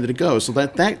just the way that it goes. So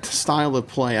that style of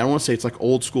play, I don't want to say it's like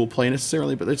old school play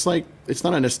necessarily, but it's like, it's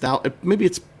not a nostalgia. Maybe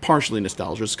it's partially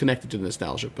nostalgia. It's connected to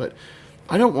nostalgia, but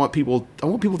I want people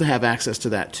to have access to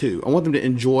that too. I want them to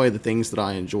enjoy the things that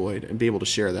I enjoyed and be able to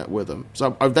share that with them.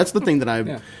 So that's the thing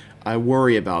that I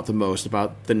worry about the most,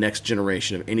 about the next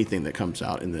generation of anything that comes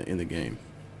out in the game.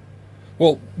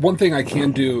 Well, one thing I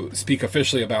can speak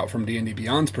officially about from D&D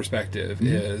Beyond's perspective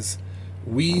is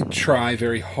we try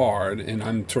very hard, and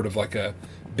I'm sort of like a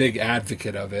big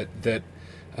advocate of it, that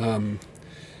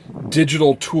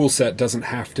digital tool set doesn't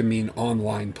have to mean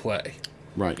online play.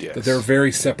 Right. Yes. That they're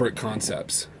very separate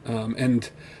concepts. And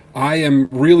I am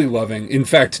really loving, in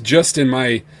fact, just in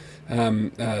my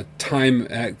time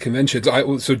at conventions,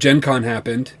 so Gen Con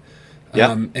happened.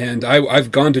 And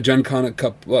I've gone to Gen Con a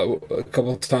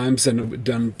couple of times and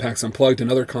done PAX Unplugged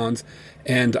and other cons,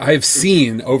 and I've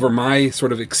seen over my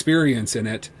sort of experience in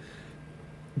it,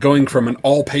 going from an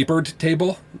all papered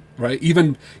table, right?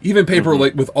 Even paper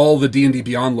like with all the D&D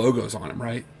Beyond logos on them,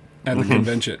 right? At the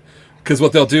convention. Because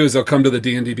what they'll do is they'll come to the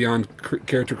D&D Beyond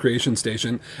character creation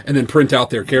station and then print out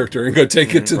their character and go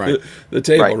take it to the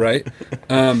table, right?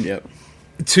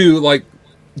 To like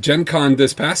Gen Con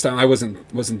this past time, I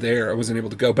wasn't there. I wasn't able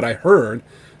to go, but I heard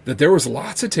that there was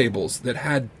lots of tables that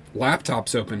had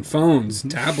laptops open, phones,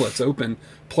 tablets open,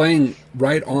 playing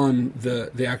right on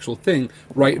the actual thing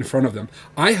right in front of them.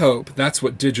 I hope that's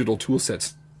what digital tool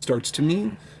sets starts to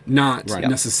mean, not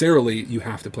necessarily you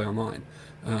have to play online.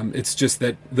 It's just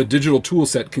that the digital tool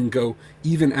set can go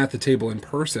even at the table in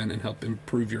person and help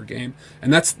improve your game.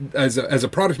 And that's, as a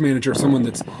product manager, someone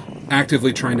that's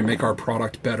actively trying to make our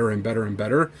product better and better and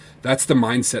better, that's the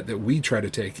mindset that we try to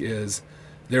take. Is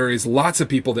there is lots of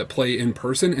people that play in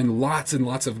person and lots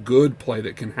of good play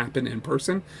that can happen in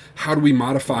person. How do we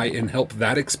modify and help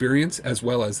that experience as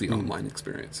well as the online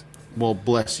experience? Well,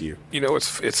 bless you.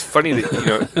 It's funny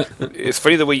that it's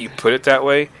funny the way you put it that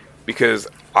way, because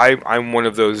I'm one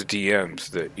of those DMs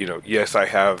that, yes, I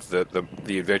have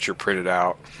the adventure printed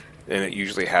out, and it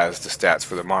usually has the stats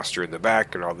for the monster in the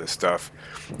back and all this stuff,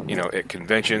 at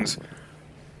conventions.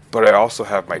 But I also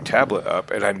have my tablet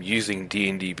up, and I'm using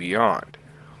D&D Beyond.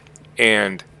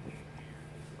 And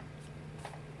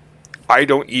I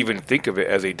don't even think of it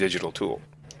as a digital tool.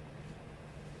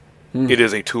 It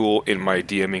is a tool in my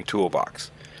DMing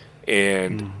toolbox.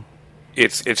 And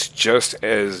it's just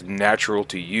as natural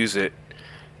to use it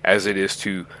as it is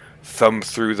to thumb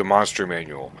through the monster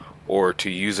manual, or to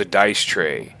use a dice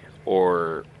tray,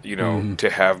 or to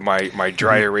have my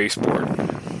dry erase board.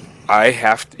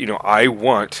 I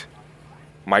want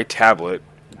my tablet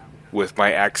with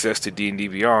my access to D&D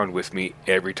Beyond with me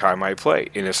every time I play.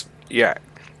 And it's yeah,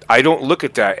 I don't look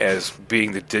at that as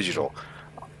being the digital.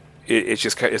 It's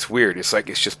just it's weird. It's like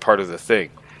it's just part of the thing.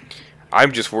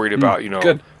 I'm just worried about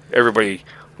Good. everybody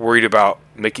worried about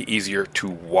make it easier to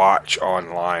watch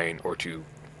online or to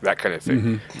that kind of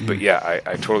thing. But yeah,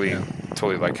 I totally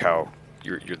like how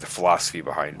you're the philosophy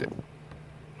behind it.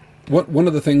 One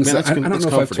of the things Man, that, I don't know if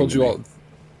I've comforting told to you me.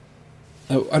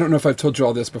 all. I don't know if I've told you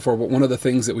all this before, but one of the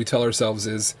things that we tell ourselves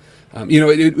is,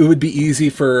 it would be easy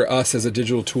for us as a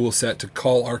digital tool set to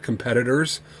call our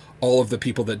competitors all of the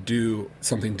people that do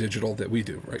something digital that we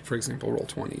do, right? For example,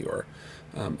 Roll20 or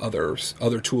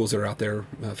other tools that are out there,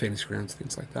 Fantasy Grounds,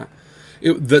 things like that.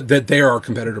 That they are our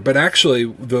competitor. But actually,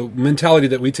 the mentality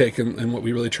that we take and what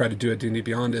we really try to do at D&D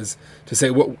Beyond is to say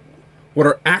what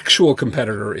our actual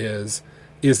competitor is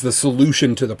the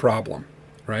solution to the problem,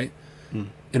 right?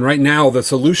 And right now, the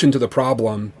solution to the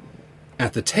problem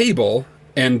at the table,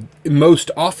 and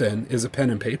most often, is a pen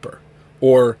and paper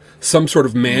or some sort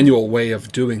of manual way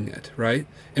of doing it, right?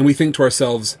 And we think to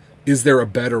ourselves, is there a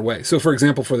better way? So, for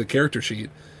example, for the character sheet,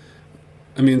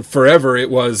 I mean, forever it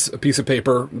was a piece of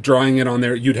paper, drawing it on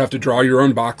there. You'd have to draw your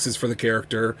own boxes for the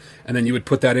character, and then you would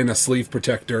put that in a sleeve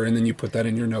protector, and then you put that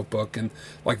in your notebook. And,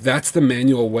 that's the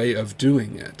manual way of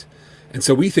doing it. And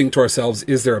so we think to ourselves,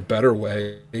 is there a better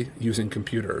way using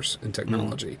computers and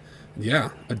technology? Yeah,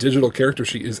 a digital character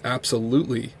sheet is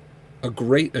absolutely a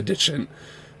great addition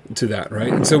to that,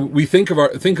 right? And so we think of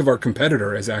our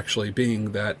competitor as actually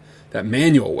being that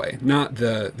manual way, not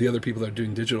the other people that are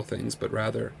doing digital things, but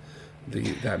rather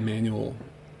that manual.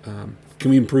 Can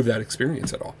we improve that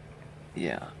experience at all?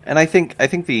 Yeah, and I think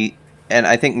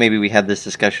maybe we had this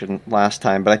discussion last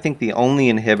time, but I think the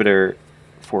only inhibitor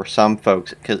for some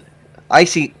folks, because I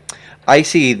see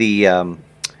the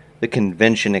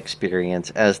convention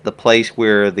experience as the place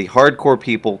where the hardcore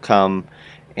people come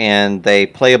and they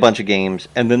play a bunch of games,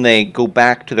 and then they go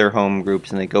back to their home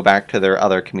groups and they go back to their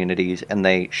other communities and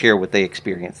they share what they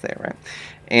experience there, right?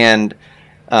 And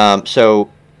so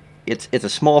it's a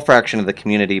small fraction of the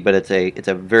community, but it's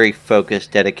a very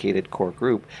focused, dedicated core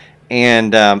group.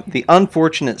 And the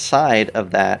unfortunate side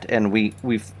of that, and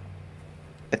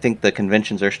I think the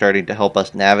conventions are starting to help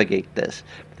us navigate this.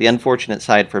 The unfortunate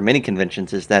side for many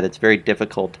conventions is that it's very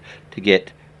difficult to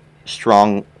get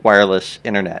strong wireless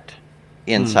internet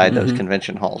inside those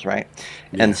convention halls, right?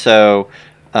 Yeah. And so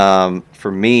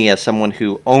for me, as someone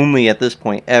who only at this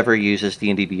point ever uses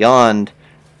D&D Beyond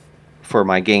for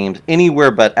my games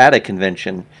anywhere but at a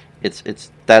convention,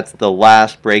 that's the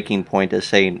last breaking point, is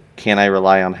saying, can I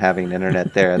rely on having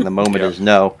internet there? And the moment is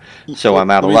no, so I'm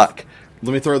out of luck.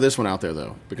 Let me throw this one out there,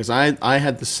 though, because I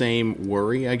had the same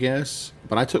worry, I guess,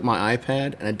 but I took my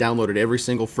iPad and I downloaded every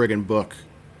single friggin' book,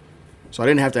 so I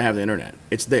didn't have to have the internet.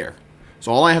 It's there.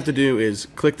 So all I have to do is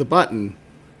click the button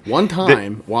one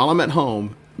time while I'm at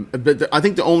home. But I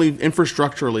think the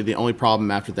only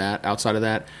problem after that, outside of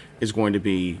that, is going to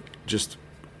be just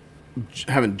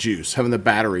having the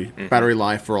battery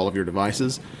life for all of your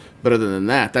devices. But other than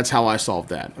that, that's how I solved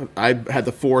that. I had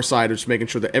the foresight of just making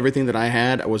sure that everything that I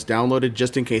had was downloaded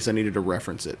just in case I needed to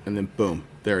reference it. And then, boom,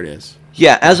 there it is.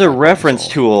 Yeah, as a reference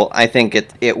tool, I think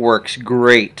it works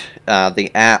great. The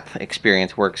app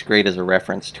experience works great as a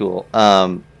reference tool.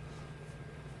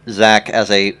 Zach,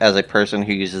 as a person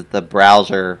who uses the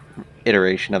browser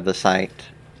iteration of the site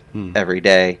every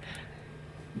day,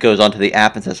 goes onto the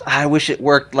app and says, I wish it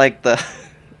worked like the...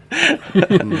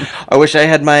 I wish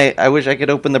I could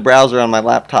open the browser on my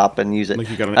laptop and use it. Like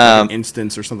you got an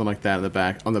instance or something like that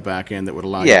on the back end that would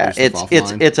allow you to use stuff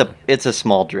offline. It's a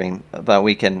small dream, but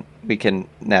we can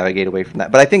navigate away from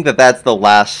that. But I think that's the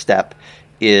last step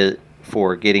is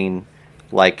for getting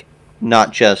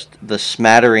not just the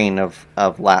smattering of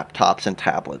laptops and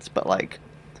tablets, but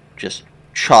just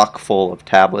chock full of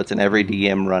tablets and every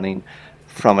DM running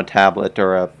from a tablet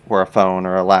or a phone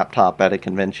or a laptop at a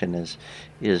convention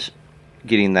is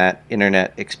getting that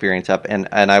internet experience up. And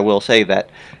I will say that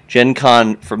Gen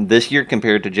Con from this year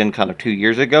compared to Gen Con of 2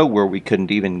 years ago, where we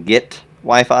couldn't even get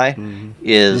Wi-Fi,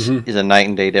 is a night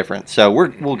and day difference. So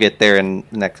we'll get there in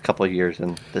the next couple of years,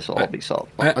 and this will all be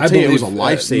solved. I tell you, it was a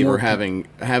lifesaver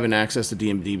having access to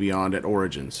D&D Beyond at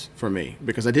Origins for me,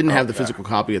 because I didn't have the physical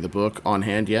copy of the book on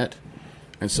hand yet,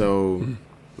 and so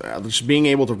just being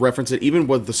able to reference it, even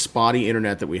with the spotty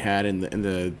internet that we had in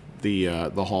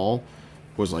the hall,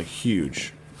 was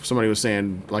huge. Somebody was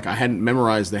saying I hadn't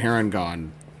memorized the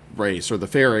Harengon race or the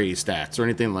fairy stats or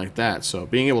anything like that. So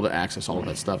being able to access all of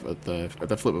that stuff at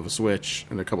the flip of a switch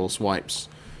and a couple of swipes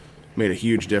made a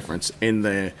huge difference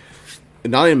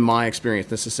not in my experience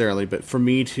necessarily, but for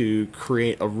me to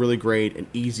create a really great and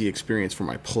easy experience for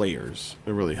my players.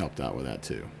 It really helped out with that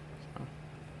too.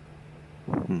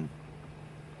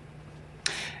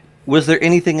 Was there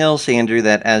anything else, Andrew,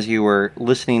 that as you were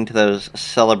listening to those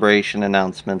celebration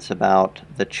announcements about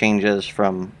the changes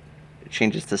to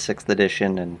 6th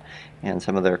edition and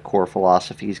some of their core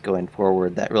philosophies going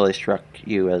forward that really struck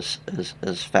you as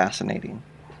fascinating?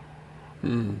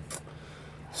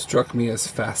 Struck me as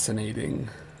fascinating.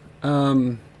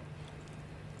 Well,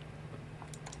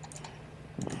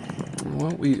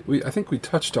 I think we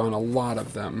touched on a lot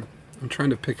of them. I'm trying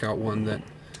to pick out one that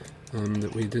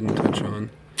we didn't touch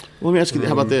on. Let me ask you,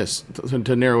 how about this?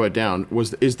 To narrow it down,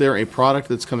 is there a product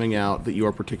that's coming out that you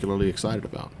are particularly excited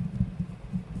about?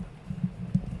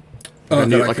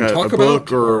 Like a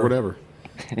book or whatever.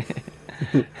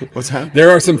 What's that? There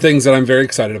are some things that I'm very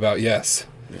excited about, yes.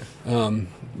 Yeah.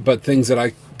 But things that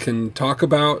I can talk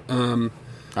about. Well,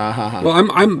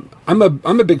 I'm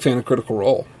a big fan of Critical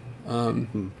Role.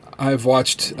 I've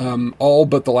watched all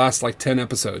but the last 10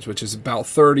 episodes, which is about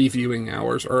 30 viewing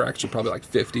hours, or actually probably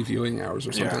 50 viewing hours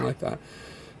or something like that.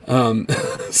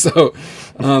 So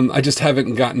I just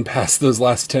haven't gotten past those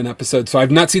last 10 episodes. So I've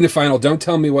not seen the final. Don't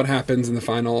tell me what happens in the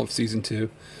final of season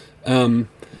 2. So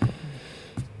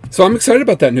I'm excited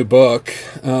about that new book.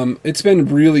 It's been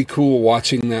really cool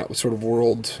watching that sort of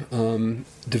world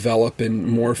develop and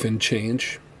morph and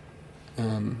change.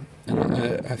 And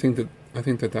I think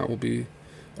that will be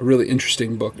a really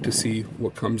interesting book to see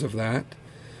what comes of that.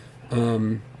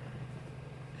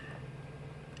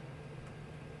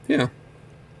 Yeah.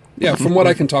 From what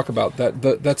I can talk about,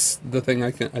 that's the thing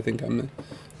I think I'm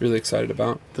really excited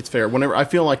about. That's fair. Whenever I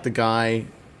feel like the guy,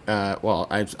 I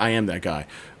am that guy.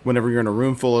 Whenever you're in a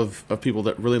room full of people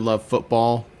that really love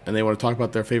football and they want to talk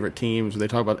about their favorite teams, or they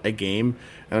talk about a game,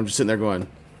 and I'm just sitting there going,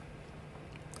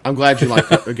 I'm glad you like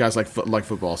guys like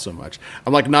football so much.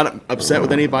 I'm not upset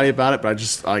with anybody about it, but I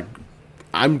just I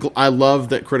love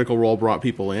that Critical Role brought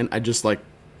people in. I just can't.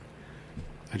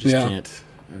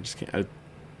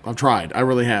 I've tried. I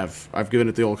really have. I've given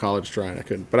it the old college try, and I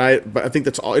couldn't. But I think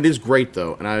that's all. It is great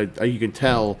though, and you can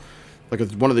tell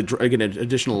it's one of the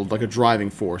additional a driving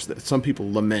force that some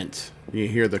people lament. You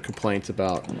hear the complaints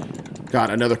about, God,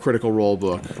 another Critical Role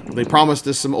book. They promised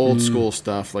us some old school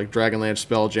stuff like Dragonlance,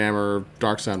 Spelljammer,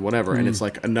 Dark Sun, whatever, and it's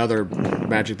another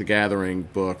Magic the Gathering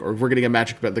book, or we're getting a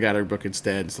Magic the Gathering book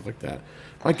instead, and stuff like that.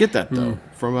 I get that though.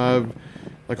 From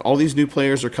all these new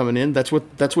players are coming in. That's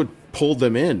what pulled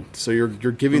them in. So you're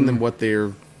giving them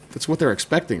that's what they're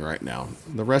expecting right now.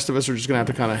 The rest of us are just gonna have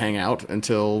to kind of hang out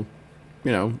until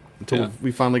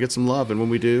we finally get some love, and when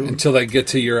we do, until they get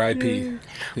to your IP.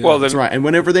 Yeah. Well, that's right. And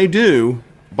whenever they do,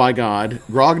 by God,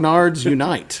 grognards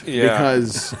unite. Yeah.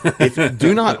 Because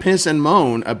do not piss and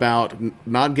moan about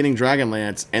not getting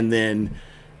Dragonlance, and then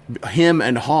him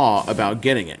and haw about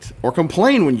getting it, or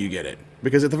complain when you get it,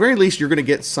 because at the very least you're going to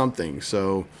get something.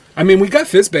 So I mean, we got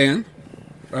Fizzban,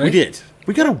 right? We did.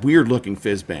 We got a weird looking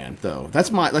Fizzban though.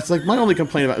 That's my only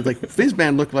complaint about it.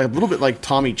 Fizzban looked a little bit like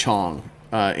Tommy Chong.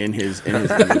 In his image.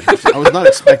 I was not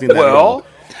expecting that. Well,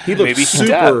 he looked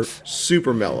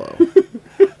super mellow.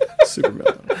 Super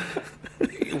mellow.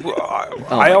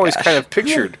 I always kind of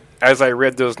pictured, as I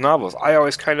read those novels,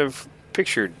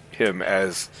 him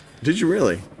as... Did you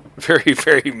really? Very,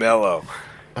 very mellow.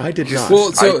 I did not.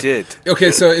 Well, I did.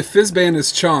 Okay, so if Fizzban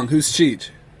is Chong, who's Cheech?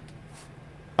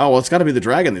 Oh, well, it's got to be the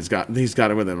dragon he's got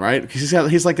it with him, right? Because he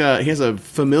has a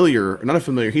familiar, not a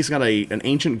familiar. He's got an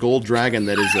ancient gold dragon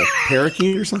that is a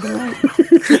parakeet or something, right?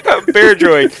 Bear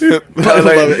droid.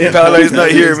 Paladine's not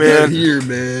here, man. Not here,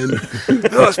 man.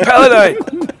 No, it's Paladine.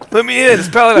 Let me in. It's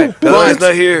Paladine. Paladine's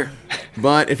not here.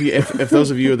 But if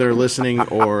those of you that are listening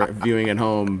or viewing at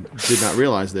home did not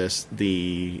realize this,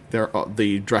 the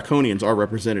Draconians are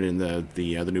represented in the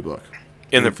new book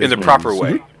in the proper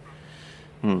way.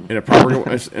 In a proper way.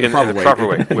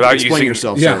 Without Explain using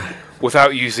yourself, sir. sir.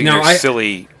 Without using your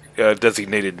silly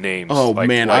designated names. Oh,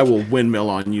 man, I will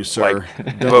windmill on you, sir.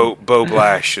 Bo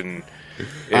Blash and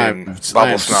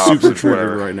Bubble Snobs. Super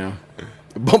triggered right now.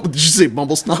 Did you say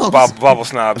Bumble Snobs? Bubble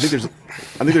Snobs. I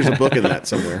think there's a book in that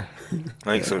somewhere.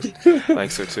 I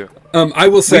think so too. I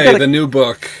will say the new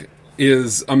book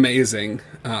is amazing.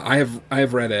 I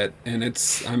have read it, and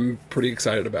I'm pretty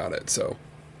excited about it. So.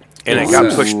 And it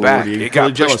got pushed back. It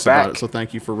got pushed back. About it, so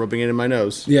thank you for rubbing it in my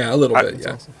nose. Yeah, a little bit.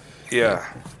 Yeah. Awesome. Yeah.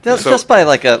 Just by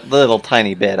a little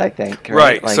tiny bit, I think.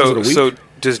 Right. So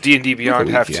does D&D Beyond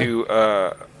have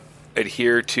to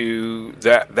adhere to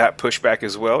that pushback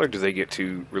as well, or do they get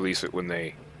to release it when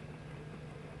they?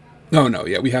 No.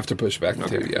 Yeah, we have to push back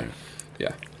too.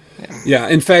 Yeah.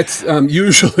 In fact,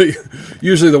 usually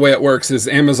the way it works is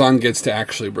Amazon gets to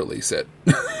actually release it.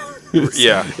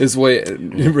 Yeah. is the way it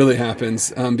really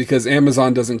happens, because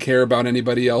Amazon doesn't care about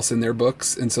anybody else in their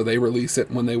books, and so they release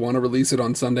it when they want to release it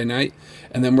on Sunday night,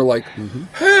 and then we're like,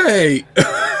 hey,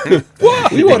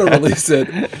 we want to release it.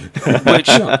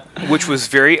 Which was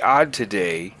very odd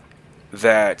today,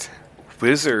 that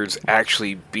Wizards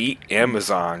actually beat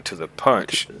Amazon to the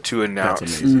punch to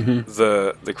announce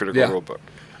the Critical Role book.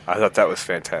 I thought that was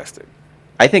fantastic.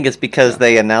 I think it's because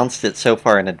they announced it so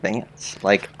far in advance.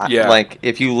 Like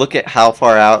if you look at how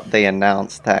far out they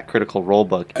announced that Critical Role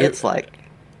book, it's like...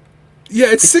 Yeah,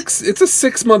 it's a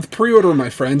 6-month pre-order, my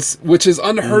friends, which is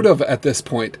unheard of at this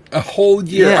point. A whole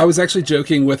year. Yeah. I was actually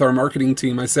joking with our marketing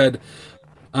team. I said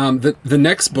that the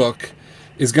next book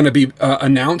is going to be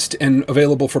announced and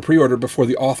available for pre-order before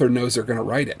the author knows they're going to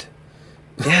write it.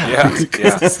 Yeah.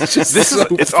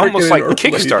 It's almost like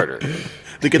Kickstarter.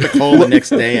 They get the call the next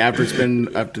day after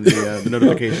the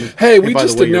notification. Hey, we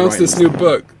just announced this new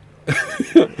book.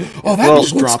 Oh, that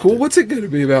book looks cool. What's it going to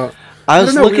be about? I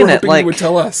was looking at you would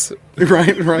tell us.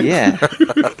 Right. Yeah.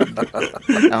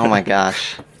 Oh my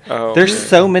gosh. There's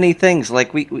so many things.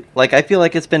 Like I feel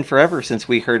like it's been forever since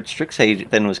we heard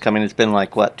Strixhaven was coming. It's been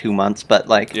like 2 months, but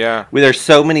there's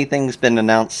so many things been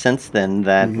announced since then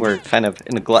that we're kind of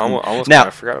in a glutton. Almost now, kind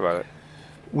of forgot about it.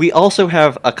 We also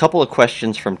have a couple of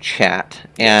questions from chat,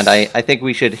 and I think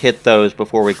we should hit those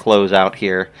before we close out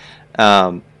here.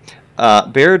 Bear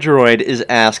Droid is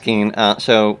asking,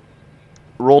 so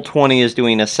Roll20 is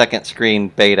doing a second screen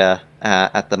beta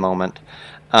at the moment,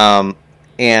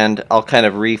 and I'll kind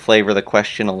of reflavor the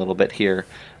question a little bit here,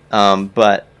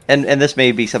 but this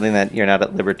may be something that you're not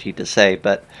at liberty to say,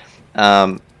 but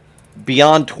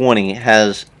Beyond 20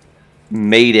 has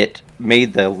made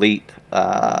the leap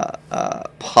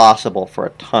possible for a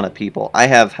ton of people. I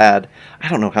have had, I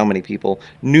don't know how many people,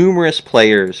 numerous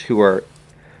players who are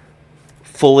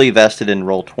fully vested in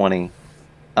Roll20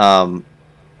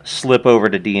 slip over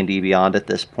to D&D Beyond at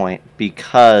this point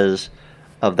because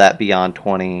of that Beyond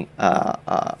 20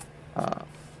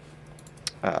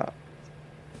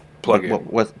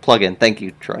 plug-in. Thank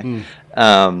you, Troy.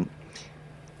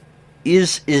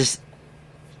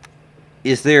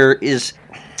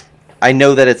 I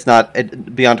know that it's not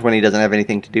Beyond 20 doesn't have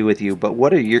anything to do with you, but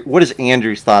what is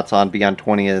Andrew's thoughts on Beyond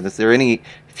 20? Is there any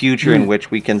future in which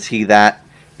we can see that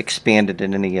expanded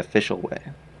in any official way?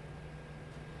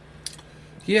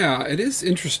 Yeah, it is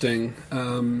interesting.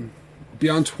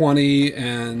 Beyond 20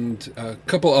 and a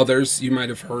couple others you might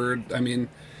have heard. I mean,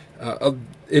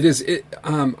 it is.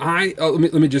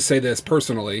 Let me just say this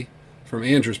personally, from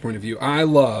Andrew's point of view. I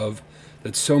love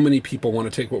that so many people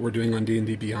want to take what we're doing on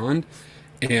D&D Beyond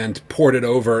and port it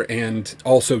over and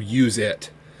also use it.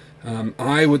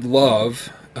 I would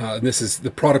love, and this is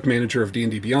the product manager of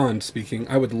D&D Beyond speaking,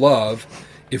 I would love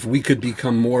if we could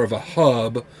become more of a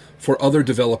hub for other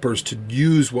developers to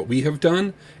use what we have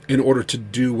done in order to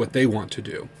do what they want to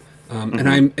do.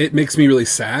 And it makes me really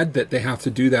sad that they have to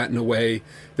do that in a way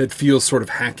that feels sort of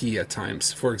hacky at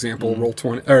times. For example,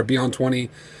 Roll20 or Beyond 20,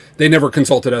 they never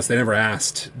consulted us. They never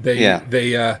asked.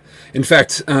 In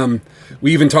fact,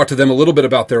 we even talked to them a little bit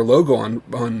about their logo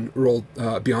on Roll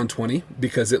Beyond 20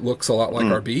 because it looks a lot like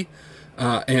RB,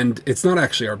 and it's not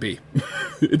actually RB.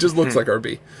 It just looks like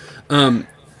RB.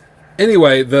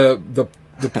 Anyway,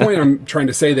 the point I'm trying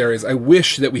to say there is I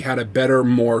wish that we had a better,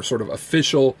 more sort of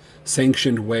official,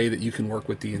 sanctioned way that you can work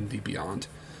with D&D Beyond.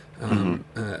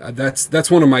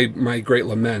 That's one of my great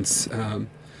laments,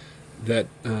 that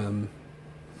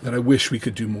I wish we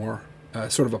could do more,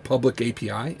 sort of a public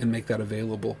API and make that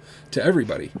available to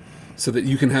everybody, so that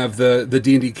you can have the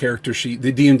D&D character sheet,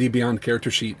 the D&D Beyond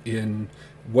character sheet in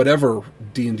whatever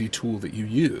D&D tool that you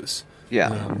use.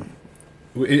 Yeah.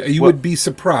 You would be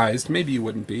surprised, maybe you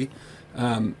wouldn't be,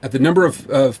 at the number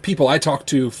of people I talk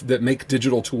to that make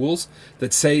digital tools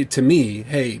that say to me,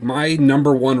 hey, my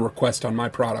number one request on my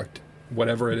product,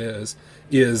 whatever it is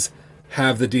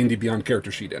have the D&D Beyond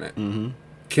character sheet in it.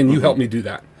 Can you help me do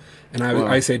that? And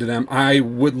I say to them, I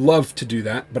would love to do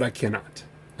that, but I cannot,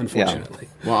 unfortunately.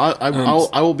 Yeah. Well,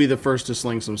 I will be the first to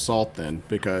sling some salt then,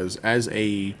 because as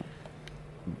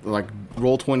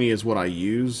Roll20 is what I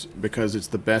use because it's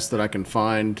the best that I can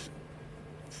find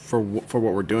for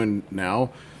what we're doing now.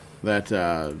 That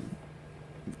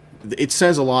it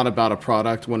says a lot about a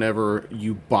product whenever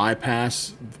you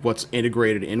bypass what's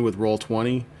integrated in with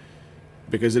Roll20,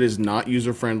 because it is not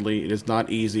user friendly, it is not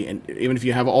easy, and even if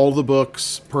you have all the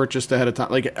books purchased ahead of time,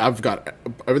 like I've got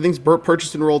everything's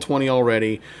purchased in Roll20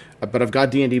 already, but I've got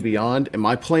D&D Beyond, and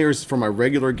my players for my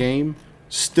regular game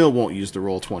still won't use the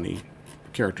Roll20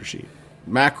 character sheet.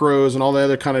 macros and all the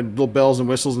other kind of little bells and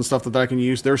whistles and stuff that I can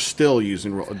use, they're still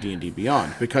using D&D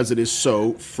Beyond because it is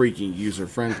so freaking user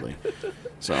friendly.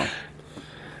 So,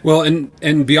 well,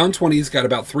 and Beyond 20's got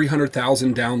about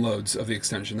 300,000 downloads of the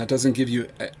extension. That doesn't give you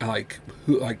like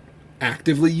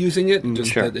actively using it,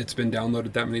 just that it's been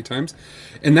downloaded that many times,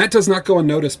 and that does not go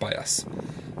unnoticed by us.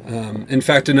 In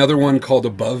fact, another one called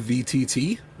Above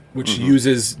VTT, which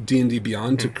uses D&D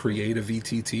Beyond to create a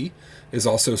VTT, is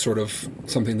also sort of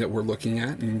something that we're looking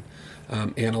at and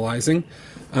analyzing.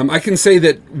 I can say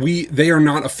that they are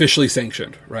not officially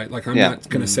sanctioned, right? Like I'm not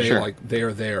going to say like they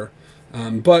are there,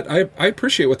 but I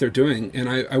appreciate what they're doing, and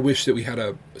I wish that we had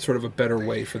a sort of a better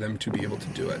way for them to be able to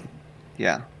do it.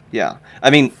 Yeah. I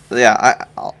mean,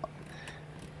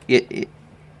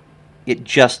 it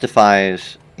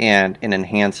justifies and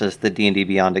enhances the D&D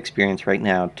Beyond experience right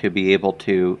now to be able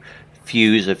to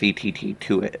fuse a VTT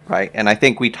to it, right? And I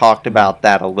think we talked about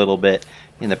that a little bit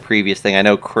in the previous thing. I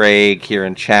know Craig here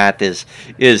in chat is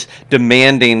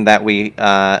demanding that we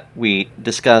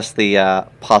discuss the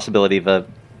possibility of a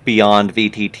Beyond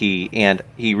VTT, and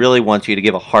he really wants you to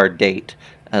give a hard date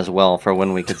as well for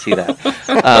when we could see that.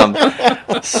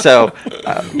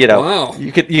 Wow.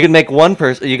 you can make one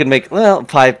person, you can make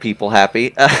 5 people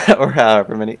happy, or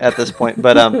however many at this point.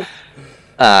 But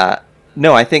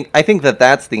no, I think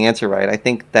that's the answer, right? I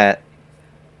think that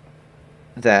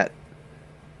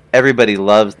everybody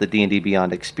loves the D&D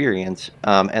Beyond experience,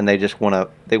 and they just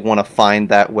want to find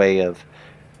that way of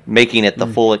making it the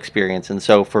full experience. And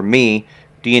so for me,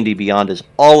 D&D Beyond is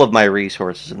all of my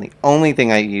resources, and the only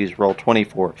thing I use Roll20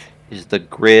 for is the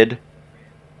grid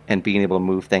and being able to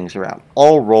move things around.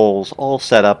 All rolls, all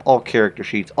setup, all character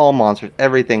sheets, all monsters,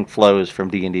 everything flows from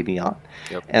D&D Beyond.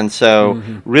 Yep. And so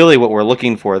really what we're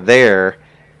looking for there,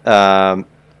 the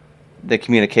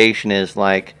communication is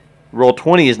like,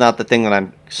 Roll20 is not the thing that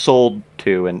I'm sold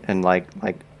to and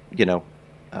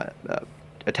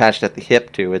attached at the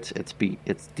hip to. It's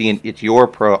your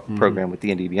program with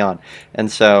D&D Beyond,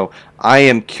 and so I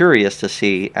am curious to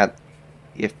see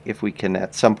if we can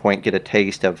at some point get a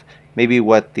taste of maybe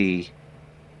what the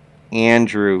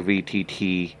Andrew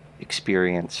VTT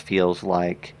experience feels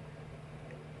like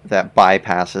that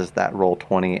bypasses that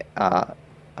Roll20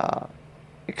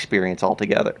 experience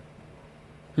altogether.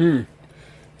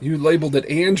 You labeled it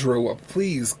Andrew. Well,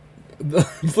 please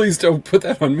don't put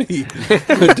that on me.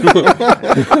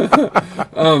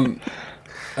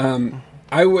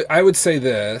 I would say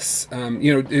this.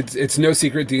 It's no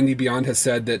secret. D&D Beyond has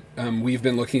said that we've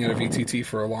been looking at a VTT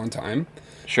for a long time.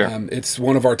 Sure. It's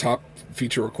one of our top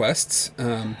feature requests.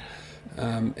 One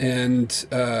of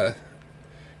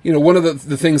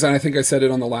the things, and I think I said it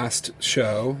on the last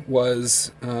show,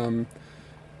 was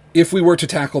if we were to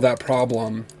tackle that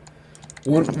problem,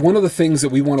 one of the things that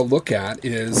we want to look at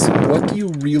is, what do you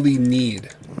really need,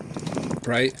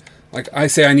 right? Like I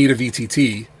say I need a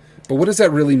VTT, but what does that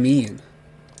really mean,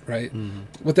 right?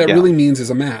 What that really means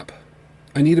is a map.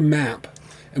 I need a map.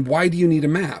 And why do you need a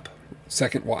map?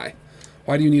 Second why.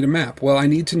 Why do you need a map? Well, I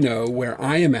need to know where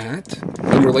I am at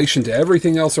in relation to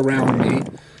everything else around me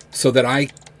so that I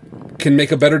can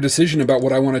make a better decision about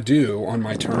what I want to do on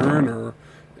my turn or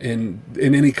in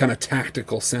any kind of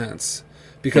tactical sense.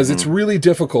 Because it's really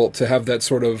difficult to have that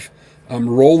sort of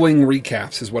rolling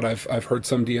recaps, is what I've heard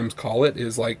some DMs call it,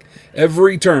 is like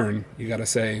every turn you got to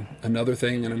say another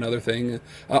thing and another thing,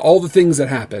 all the things that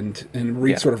happened, and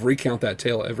sort of recount that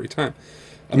tale every time.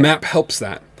 A map helps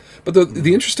that. But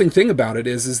the interesting thing about it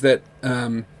is that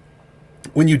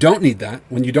when you don't need that,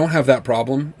 when you don't have that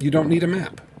problem, you don't need a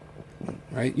map,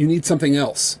 right? You need something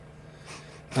else.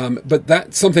 But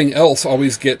that something else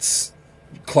always gets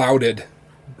clouded,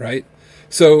 right?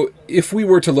 So if we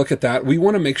were to look at that, we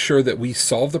want to make sure that we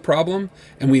solve the problem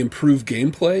and we improve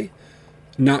gameplay,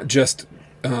 not just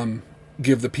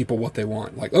give the people what they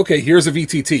want. Like, okay, here's a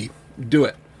VTT, do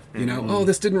it. Oh,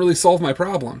 this didn't really solve my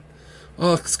problem.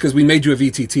 Oh, it's because we made you a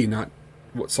VTT, not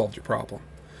what solved your problem.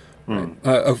 Right?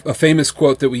 A famous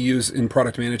quote that we use in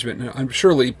product management, and I'm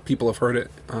surely people have heard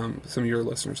it, some of your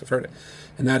listeners have heard it,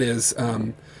 and that is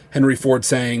Henry Ford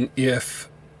saying, if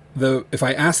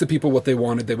I asked the people what they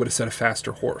wanted, they would have said a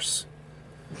faster horse.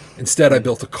 Instead, I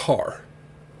built a car,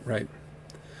 right?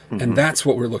 And that's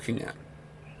what we're looking at.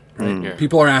 Right? Yeah.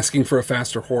 People are asking for a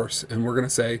faster horse, and we're going to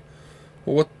say,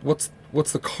 well,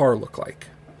 what's the car look like?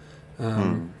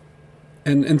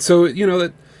 And so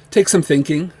that takes some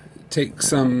thinking, takes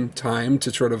some time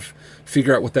to sort of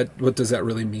figure out what does that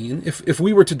really mean. If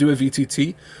we were to do a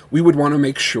VTT, we would want to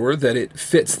make sure that it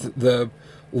fits the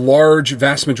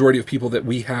vast majority of people that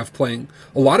we have playing.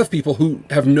 A lot of people who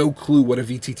have no clue what a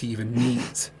VTT even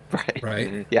means.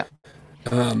 Right. Yeah.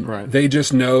 Right. They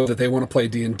just know that they want to play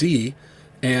D&D,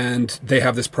 and they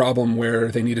have this problem where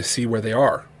they need to see where they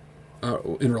are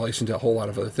in relation to a whole lot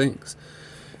of other things.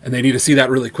 And they need to see that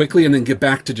really quickly and then get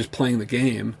back to just playing the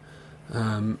game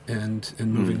and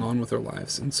moving on with their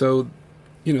lives. And so,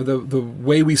 the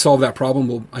way we solve that problem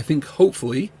will, I think,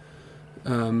 hopefully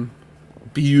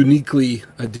be uniquely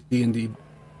a D&D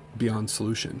Beyond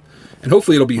solution. And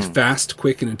hopefully it'll be fast,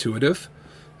 quick, and intuitive.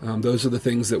 Those are the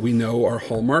things that we know are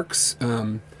hallmarks.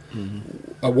 One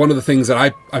of the things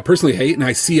that I personally hate, and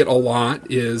I see it a lot,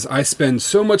 is I spend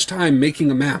so much time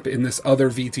making a map in this other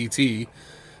VTT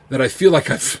that I feel like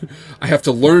I have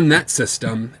to learn that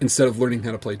system instead of learning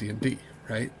how to play D&D,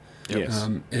 right? Yes.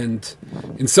 And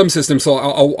in some systems, so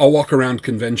I'll walk around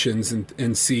conventions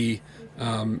and see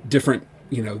different,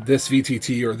 this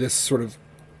VTT or this sort of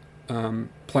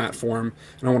platform,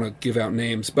 and I want to give out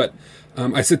names, but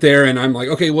I sit there and I'm like,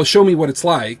 okay, well, show me what it's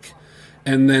like.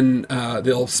 And then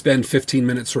they'll spend 15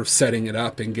 minutes sort of setting it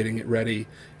up and getting it ready.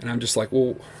 And I'm just like,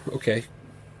 well, okay,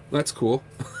 that's cool.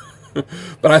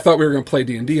 But I thought we were going to play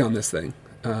D&D on this thing.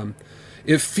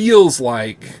 It feels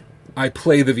like I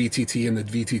play the VTT and the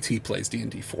VTT plays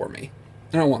D&D for me.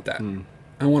 I don't want that.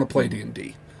 I want to play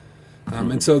D&D.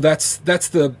 And so that's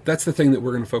the thing that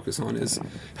we're going to focus on, is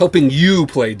helping you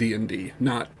play D&D,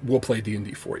 not we'll play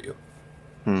D&D for you.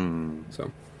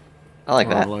 So I like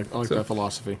that. I like that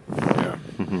philosophy. Yeah.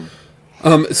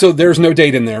 So there's no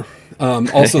date in there.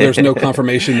 Also, there's no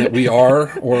confirmation that we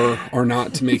are or are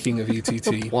not making a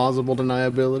VTT. Plausible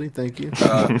deniability. Thank you.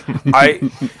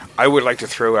 I would like to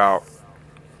throw out,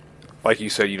 like you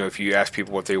said, if you ask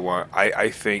people what they want, I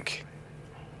think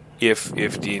if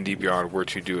D&D Beyond were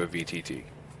to do a VTT,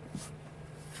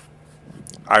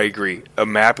 I agree. A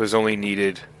map is only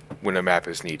needed when a map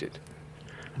is needed.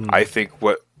 I think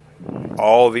what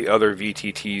all the other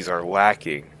VTTs are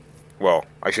lacking, well,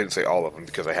 I shouldn't say all of them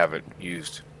because I haven't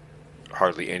used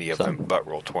hardly any of them but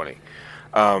Roll20.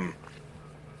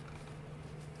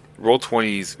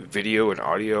 Roll20's video and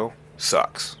audio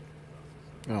sucks.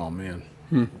 Oh man.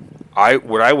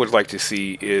 What I would like to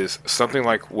see is something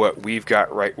like what we've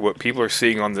got what people are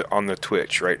seeing on the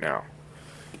Twitch right now.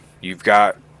 You've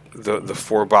got the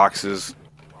 4 boxes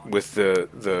with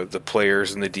the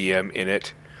players and the DM in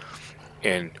it,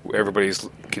 and everybody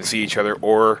can see each other.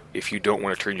 Or if you don't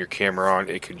want to turn your camera on,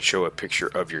 it can show a picture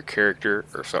of your character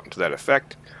or something to that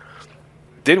effect.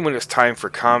 Then when it's time for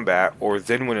combat, or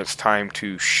then when it's time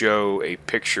to show a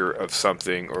picture of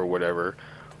something or whatever,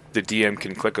 the DM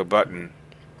can click a button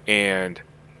and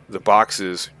the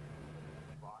boxes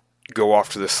go off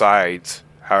to the sides,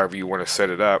 however you want to set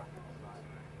it up,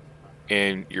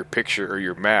 and your picture or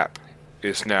your map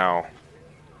is now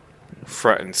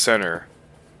front and center,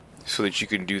 so that you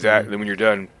can do that, and then when you're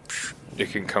done, it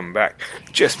can come back.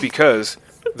 Just because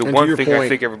the one thing I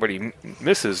think everybody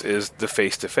misses is the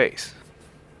face-to-face.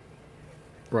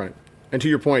 Right. And to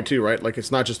your point, too, right? Like,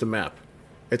 it's not just a map.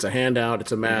 It's a handout,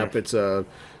 it's a map, it's a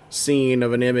scene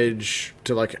of an image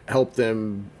to, like, help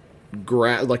them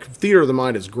like, theater of the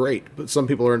mind is great, but some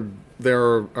people are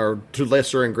to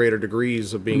lesser and greater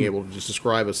degrees of being able to just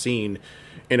describe a scene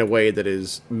in a way that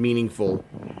is meaningful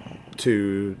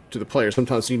to the player.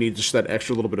 Sometimes you need just that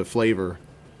extra little bit of flavor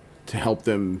to help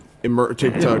them to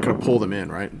kind of pull them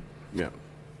in, right? Yeah.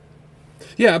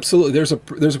 Yeah, absolutely. There's a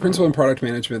principle in product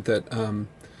management that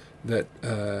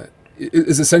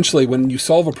is essentially, when you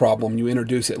solve a problem, you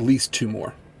introduce at least 2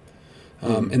 more.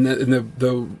 And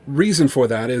the reason for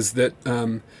that is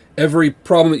that every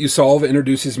problem that you solve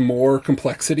introduces more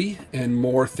complexity and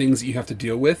more things that you have to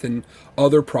deal with and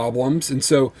other problems. And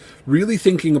so really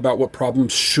thinking about what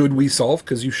problems should we solve,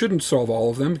 because you shouldn't solve all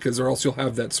of them, because or else you'll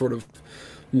have that sort of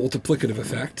multiplicative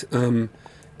effect.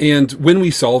 And when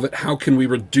we solve it, how can we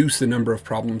reduce the number of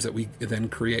problems that we then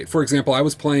create? For example, I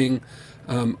was playing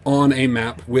on a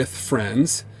map with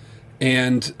friends,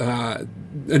 and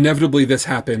inevitably this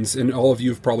happens, and all of you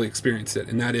have probably experienced it,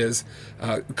 and that is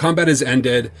combat has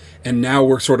ended, and now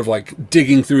we're sort of like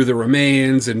digging through the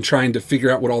remains and trying to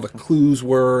figure out what all the clues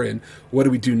were and what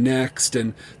do we do next.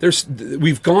 And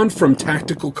we've gone from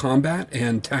tactical combat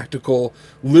and tactical,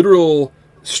 literal,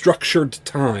 structured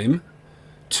time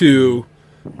to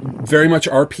very much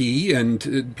RP,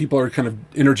 and people are kind of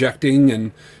interjecting,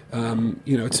 and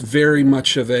it's very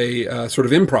much of a sort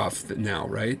of improv now,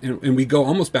 right? And we go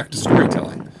almost back to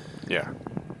storytelling. Yeah.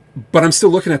 But I'm still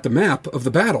looking at the map of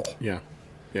the battle. Yeah.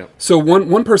 Yeah. So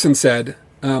one person said,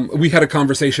 we had a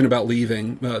conversation about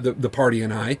leaving the party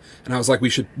and I was like, we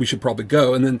should probably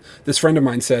go. And then this friend of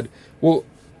mine said, well,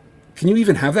 can you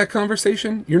even have that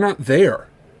conversation? You're not there.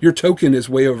 Your token is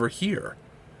way over here,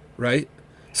 right?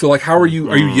 So like, how are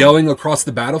you yelling across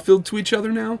the battlefield to each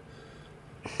other now?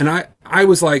 And I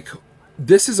was like,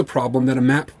 this is a problem that a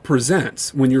map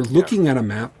presents when you're looking at a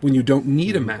map when you don't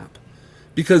need a map.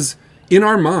 Because in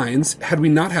our minds, had we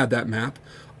not had that map,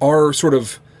 our sort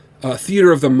of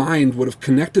theater of the mind would have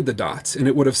connected the dots, and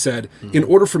it would have said, in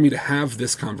order for me to have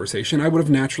this conversation, I would have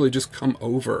naturally just come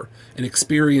over and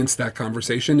experienced that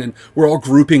conversation, and we're all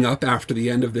grouping up after the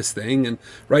end of this thing, and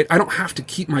right, I don't have to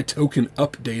keep my token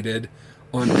updated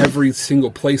on every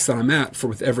single place that I'm at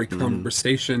with every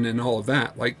conversation and all of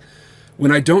that. Like,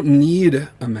 when I don't need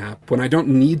a map, when I don't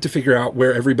need to figure out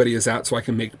where everybody is at so I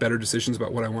can make better decisions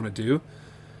about what I want to do,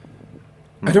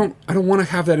 I don't want to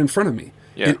have that in front of me.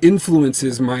 Yeah. It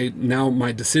influences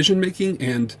my decision making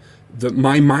and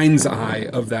my mind's eye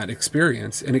of that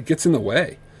experience, and it gets in the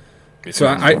way. So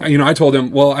I told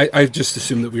him, well, I just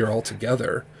assumed that we were all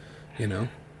together, and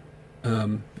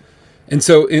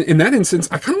so in that instance,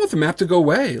 I kind of want the map to go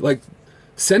away. Like,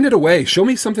 send it away. Show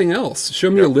me something else.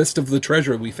 Show me a list of the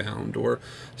treasure we found, or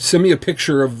send me a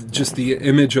picture of just the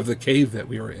image of the cave that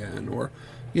we were in, or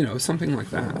something like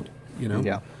that.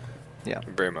 Yeah.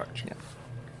 Very much. Yeah.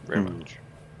 Very much.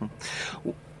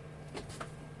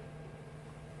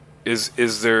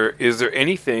 Is there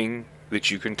anything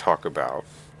that you can talk about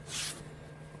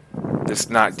that's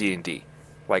not D&D?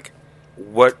 Like,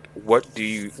 what do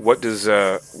you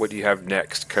have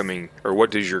next coming, or what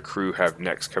does your crew have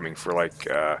next coming for, like,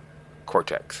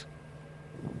 Cortex?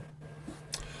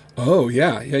 Oh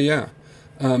yeah.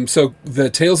 So the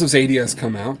Tales of Zadia has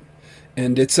come out,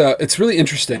 and it's really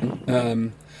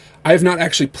interesting. I have not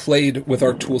actually played with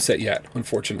our tool set yet,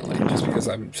 unfortunately, just because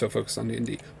I'm so focused on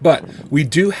D&D. But we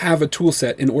do have a tool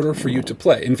set in order for you to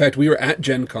play. In fact, we were at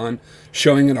Gen Con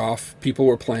showing it off. People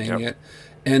were playing it.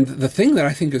 And the thing that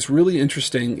I think is really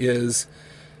interesting is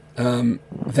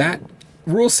that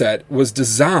rule set was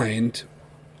designed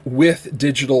with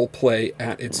digital play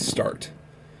at its start.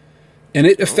 And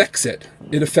it affects it.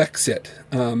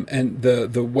 And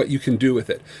the what you can do with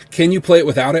it. Can you play it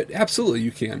without it? Absolutely,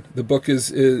 you can. The book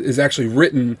is actually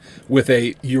written with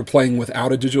you're playing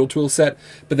without a digital tool set,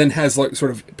 but then has, like, sort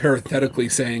of parenthetically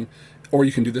saying, or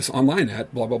you can do this online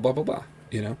at blah blah blah blah blah.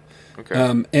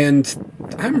 Okay.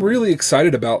 And I'm really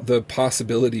excited about the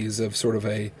possibilities of sort of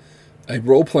a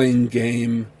role playing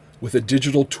game with a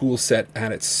digital tool set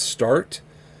at its start,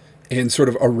 and sort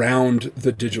of around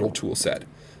the digital tool set.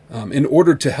 In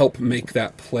order to help make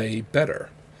that play better.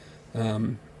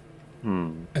 I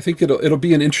think it'll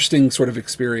be an interesting sort of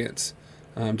experience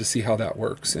to see how that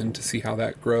works, and to see how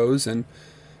that grows, and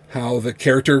how the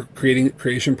character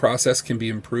creation process can be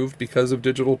improved because of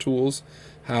digital tools,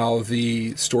 how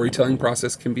the storytelling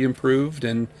process can be improved,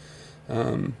 and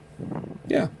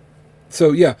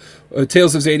So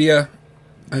Tales of Zadia,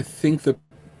 I think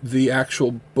the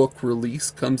actual book release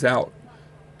comes out.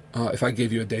 If I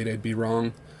gave you a date, I'd be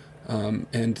wrong.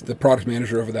 And the product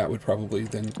manager over that would probably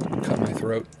then cut my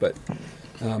throat. But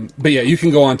yeah, you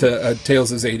can go on to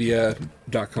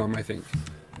talesofzadia.com, I think,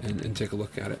 and take a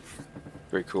look at it.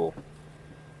 Very cool.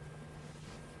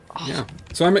 Awesome. Yeah.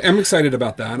 So I'm excited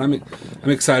about that. I'm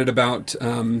excited about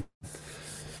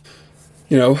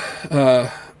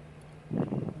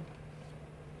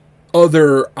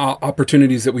other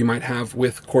opportunities that we might have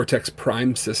with Cortex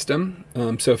Prime system.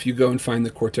 So if you go and find the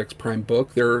Cortex Prime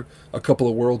book, there are a couple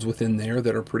of worlds within there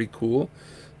that are pretty cool.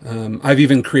 I've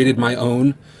even created my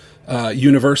own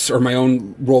universe, or my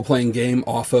own role-playing game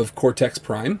off of Cortex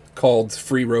Prime called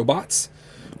Free Robots,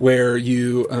 where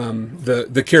you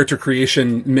the character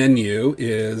creation menu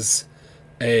is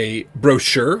a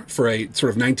brochure for a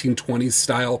sort of 1920s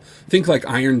style, think like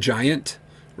Iron Giant,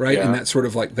 right? Yeah. And that sort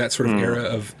of era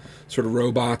of sort of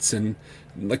robots, and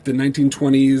like the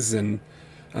 1920s, and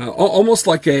almost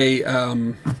like a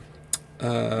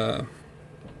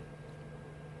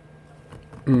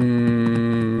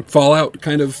Fallout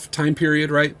kind of time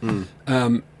period, right?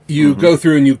 You go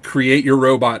through and you create your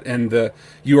robot, and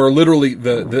you are literally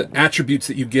the attributes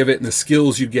that you give it and the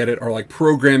skills you get it are like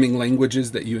programming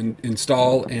languages that you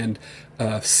install, and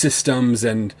systems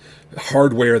and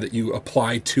hardware that you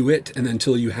apply to it, and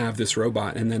until you have this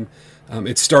robot. And then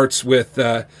it starts with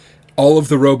all of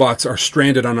the robots are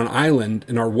stranded on an island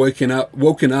and are woken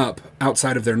up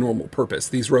outside of their normal purpose.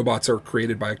 These robots are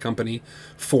created by a company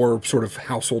for sort of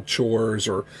household chores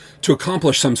or to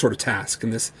accomplish some sort of task.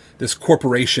 And this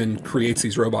corporation creates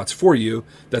these robots for you.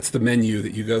 That's the menu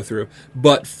that you go through.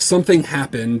 But something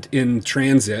happened in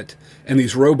transit, and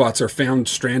these robots are found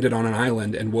stranded on an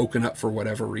island and woken up for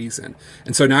whatever reason.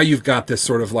 And so now you've got this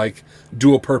sort of like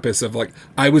dual purpose of like,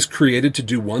 I was created to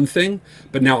do one thing,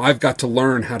 but now I've got to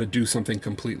learn how to do something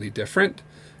completely different.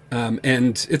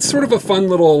 And it's sort of a fun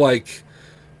little like,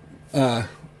 fun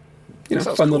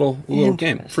cool. little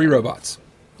game. Free robots.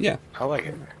 Yeah, I like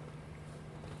it.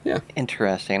 yeah.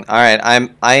 Interesting. All right,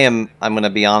 I'm going to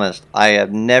be honest. I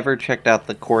have never checked out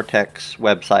the Cortex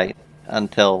website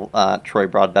until Troy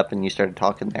brought it up and you started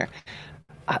talking there.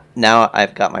 Now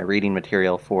I've got my reading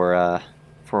material for a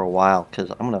while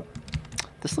because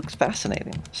this looks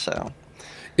fascinating. So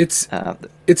It's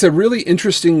a really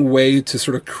interesting way to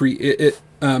sort of create it,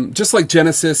 just like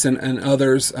Genesis and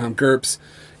others, GURPS.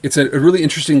 It's a really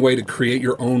interesting way to create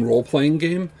your own role-playing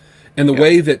game. And the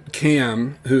way that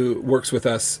Cam, who works with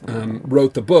us,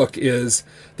 wrote the book is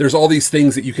there's all these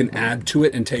things that you can add to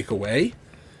it and take away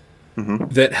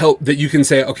that help, that you can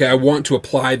say, okay, I want to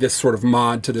apply this sort of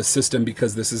mod to this system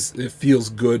because it feels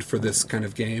good for this kind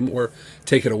of game, or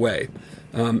take it away.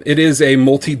 It is a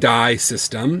multi-die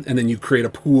system, and then you create a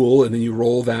pool, and then you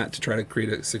roll that to try to create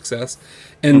a success.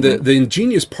 And the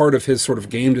ingenious part of his sort of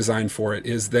game design for it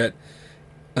is that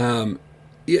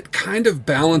it kind of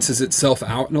balances itself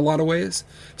out in a lot of ways.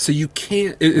 So you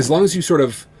can't, as long as you sort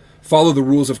of follow the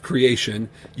rules of creation,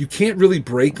 you can't really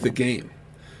break the game,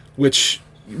 which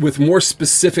with more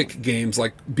specific games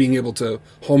like being able to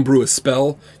homebrew a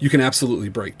spell, you can absolutely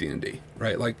break D&D,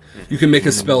 right? Like you can make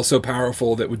a spell so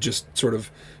powerful that would just sort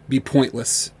of be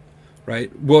pointless,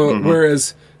 right? Well,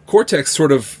 whereas Cortex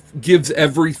sort of gives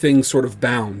everything sort of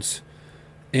bounds,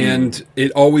 and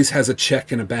it always has a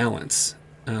check and a balance.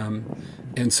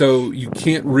 And so you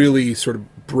can't really sort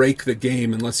of break the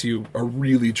game unless you are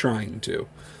really trying to,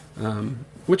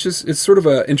 which is sort of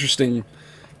an interesting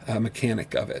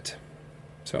mechanic of it.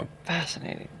 So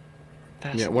fascinating.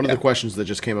 Yeah, one of the questions that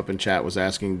just came up in chat was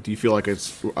asking, do you feel like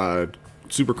it's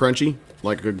super crunchy,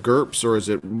 like a GURPS, or is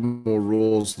it more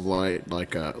rules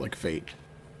like Fate?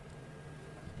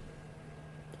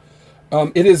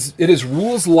 It is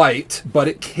rules light, but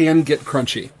it can get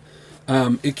crunchy.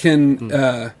 It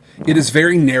can. It is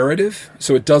very narrative,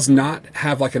 so it does not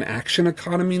have like an action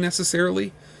economy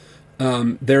necessarily.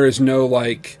 There is no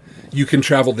like you can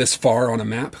travel this far on a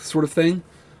map sort of thing.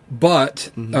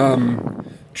 But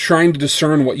trying to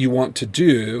discern what you want to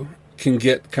do can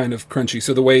get kind of crunchy.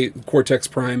 So the way Cortex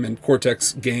Prime and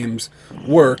Cortex games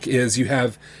work is you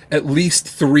have at least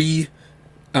 3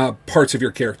 parts of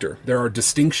your character. There are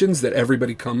distinctions that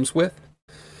everybody comes with.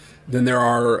 Then there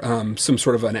are some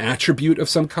sort of an attribute of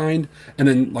some kind. And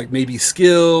then like maybe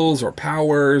skills or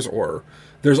powers, or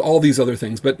there's all these other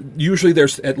things, but usually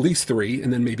there's at least 3,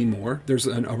 and then maybe more. There's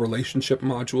a relationship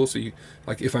module, so you,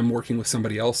 like if I'm working with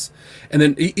somebody else, and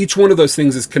then each one of those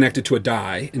things is connected to a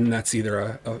die, and that's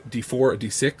either a D4, a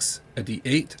D6, a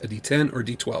D8, a D10, or a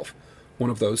D12. One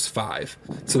of those 5.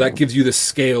 So that gives you the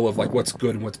scale of like what's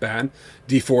good and what's bad.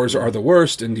 D4s are the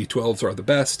worst, and D12s are the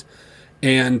best.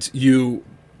 And you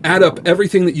add up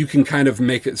everything that you can kind of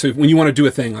make it. So when you want to do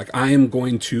a thing, like I am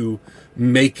going to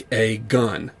make a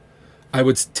gun, I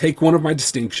would take one of my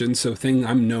distinctions, so thing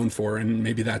I'm known for, and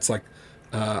maybe that's like,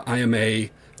 I am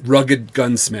a rugged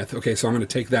gunsmith. Okay, so I'm going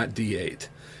to take that D8.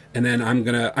 And then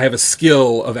I have a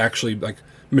skill of actually like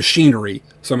machinery,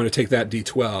 so I'm going to take that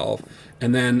D12.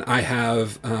 And then I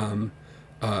have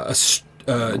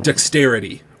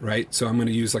dexterity, right? So I'm going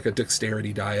to use like a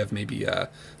dexterity die of maybe a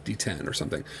D10 or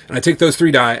something. And I take those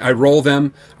 3 die, I roll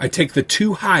them, I take the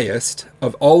 2 highest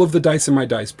of all of the dice in my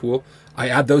dice pool, I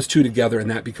add those 2 together,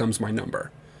 and that becomes my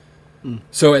number.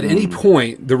 So at any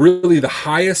point, the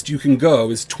highest you can go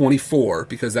is 24,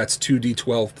 because that's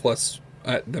 2d12 plus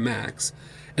the max,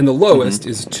 and the lowest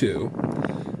is 2.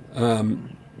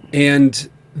 And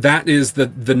that is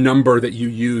the number that you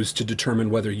use to determine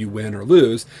whether you win or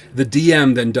lose. The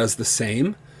DM then does the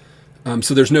same.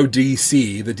 So there's no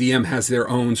DC. The DM has their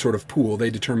own sort of pool. They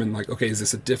determine like, okay, is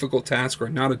this a difficult task or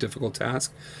not a difficult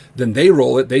task? Then they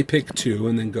roll it. They pick 2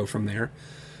 and then go from there.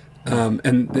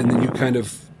 And then you kind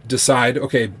of decide,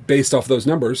 okay, based off those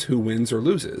numbers, who wins or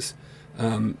loses.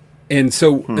 And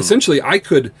so essentially I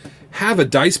could have a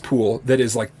dice pool that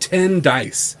is like 10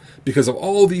 dice because of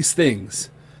all these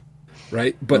things,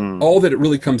 right? But all that it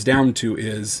really comes down to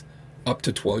is up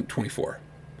to 24.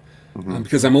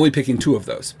 Because I'm only picking 2 of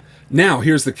those. Now,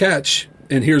 here's the catch,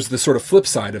 and here's the sort of flip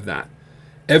side of that.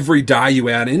 Every die you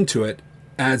add into it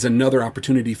adds another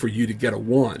opportunity for you to get a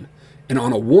 1. And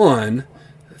on a 1,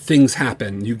 things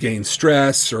happen. You gain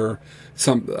stress or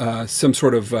some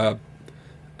sort of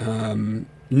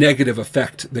negative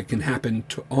effect that can happen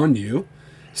on you.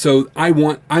 So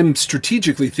I'm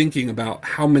strategically thinking about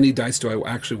how many dice do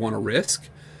I actually want to risk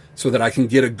so that I can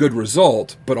get a good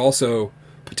result, but also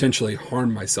potentially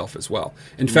harm myself as well.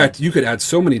 In fact, you could add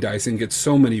so many dice and get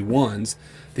so many 1s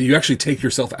that you actually take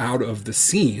yourself out of the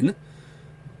scene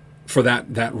for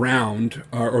that round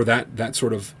or that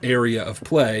sort of area of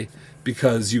play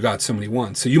because you got so many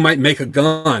ones. So you might make a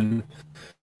gun,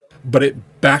 but it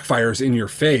backfires in your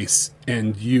face,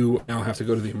 and you now have to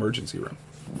go to the emergency room,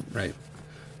 right?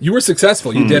 You were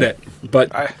successful. You did it,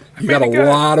 but you got a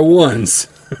lot of ones.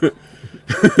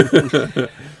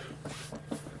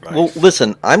 Well,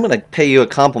 listen, I'm going to pay you a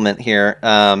compliment here,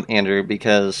 Andrew,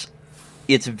 because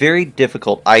it's very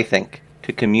difficult, I think,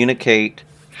 to communicate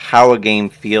how a game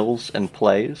feels and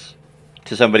plays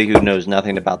to somebody who knows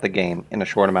nothing about the game in a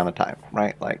short amount of time,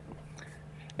 right? Like,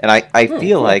 and I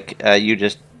feel cool. like you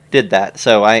just did that.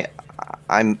 So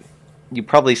you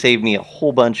probably saved me a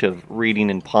whole bunch of reading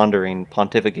and pondering,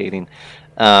 pontificating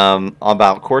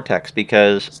about Cortex,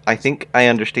 because I think I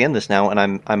understand this now,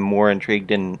 and I'm more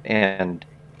intrigued and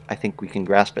I think we can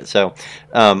grasp it. So,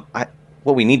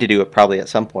 what we need to do probably at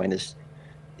some point is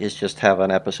just have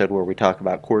an episode where we talk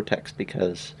about Cortex,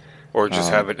 because Or just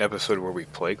have an episode where we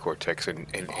play Cortex and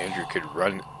Andrew could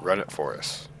run it for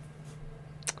us.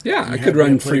 Yeah, I could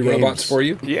run free robots for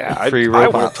you. Yeah, I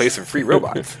robots. want to play some free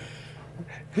robots.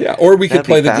 Yeah, or we could That'd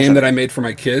be play the game fascinating. that I made for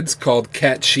my kids called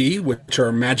Cat Chi, which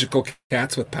are magical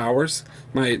cats with powers.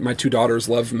 My two daughters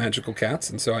love magical cats,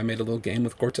 and so I made a little game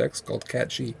with Cortex called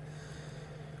Cat Chi.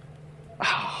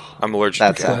 I'm allergic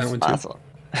that to cats. sounds that one too. awesome.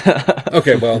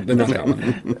 Okay, well, then not that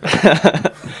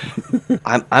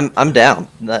one. I'm down.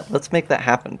 Let's make that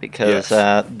happen, because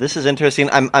Yes. this is interesting.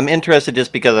 I'm interested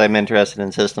just because I'm interested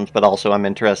in systems, but also I'm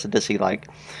interested to see, like,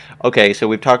 okay, so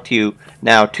we've talked to you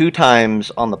now 2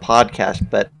 times on the podcast,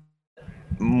 but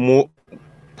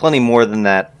plenty more than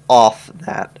that off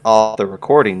the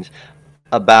recordings,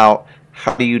 about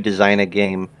how do you design a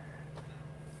game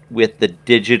with the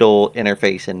digital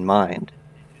interface in mind.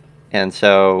 And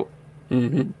so,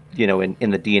 you know,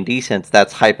 in the D&D sense,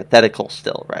 that's hypothetical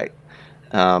still, right?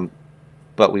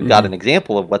 But we've got an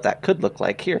example of what that could look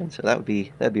like here, and so that'd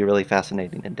be a really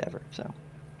fascinating endeavor. So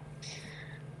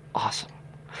awesome.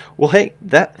 Well, hey,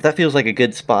 that feels like a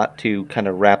good spot to kind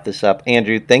of wrap this up.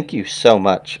 Andrew, thank you so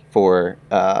much for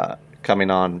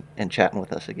coming on and chatting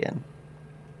with us again.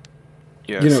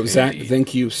 Yes, You know, Zach, indeed.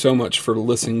 thank you so much for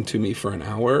listening to me for an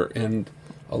hour and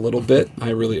a little bit.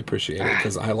 I really appreciate it,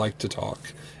 because I like to talk.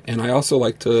 And I also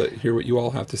like to hear what you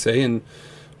all have to say and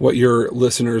what your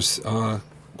listeners'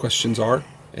 questions are.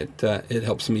 It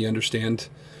helps me understand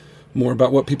more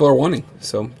about what people are wanting.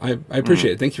 So I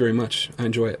appreciate it. Thank you very much. I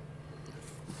enjoy it.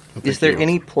 Is there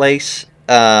any place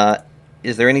that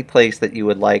you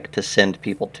would like to send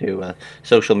people to,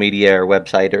 social media or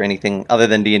website or anything other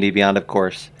than D&D Beyond, of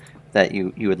course, that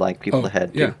you would like people to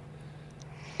head to?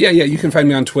 Yeah, you can find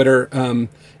me on Twitter,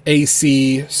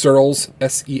 AC Searles,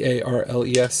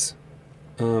 Searles.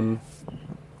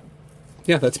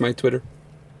 Yeah, that's my Twitter.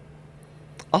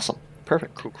 Awesome.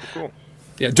 Perfect. Cool.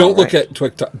 Yeah, don't look right.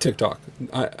 at TikTok.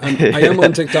 I am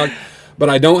on TikTok, but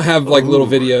I don't have like little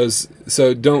videos,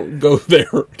 so don't go there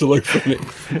to look for me.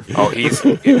 Oh, he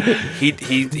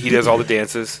does all the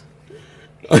dances.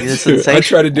 I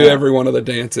try to do every one of the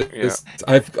dances. Yeah.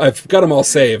 I've got them all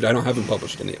saved. I don't haven't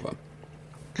published any of them.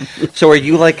 So are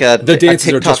you like a dances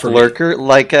are TikTok just for me. lurker,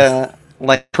 like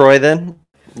Troy then?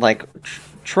 Like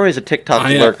Troy's a TikTok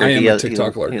lurker. I am He a has-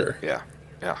 TikTok he- lurker. Yeah.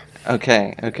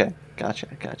 Okay. Gotcha.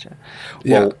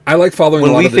 Yeah, Well, I like following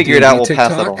when a lot we of the figure it D&D out, we'll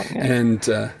pass it TikTok, along,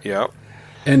 yeah.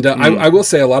 and Yeah. I will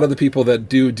say a lot of the people that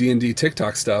do D&D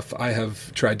TikTok stuff, I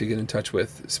have tried to get in touch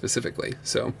with specifically.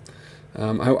 So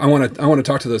I want to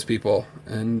talk to those people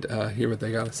and hear what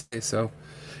they got to say. So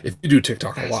if you do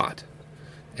TikTok a lot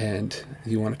and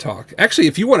you want to talk, actually,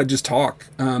 if you want to just talk,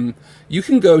 you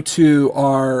can go to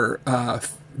our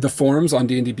the forums on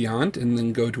D&D Beyond and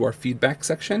then go to our feedback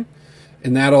section,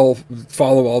 and that'll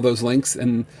follow all those links,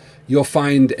 and you'll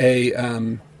find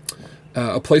a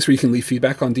place where you can leave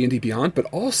feedback on D&D Beyond. But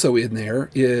also in there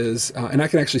is, and I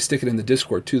can actually stick it in the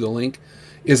Discord too, the link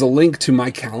is a link to my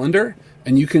calendar,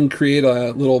 and you can create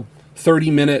a little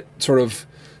 30-minute sort of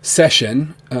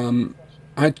session.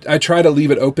 I try to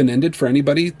leave it open-ended for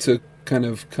anybody to kind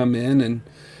of come in and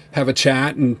have a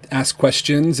chat and ask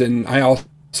questions, and I also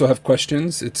have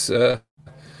questions. It's a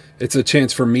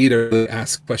chance for me to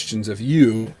ask questions of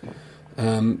you.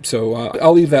 So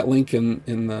I'll leave that link in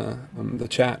the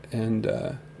chat, and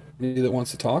anybody that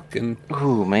wants to talk and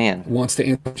Ooh, man. wants to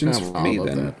answer questions Oh, for I me, love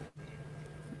then that.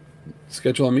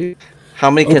 schedule a meet.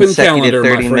 How many Open consecutive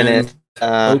calendar, my 30-minute?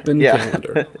 Open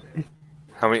calendar.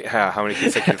 How many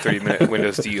consecutive 30-minute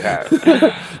windows do you have?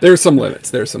 There are some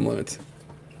limits.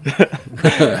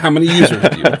 How many users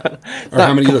do you have? Or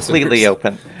how many Completely listeners?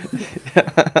 open.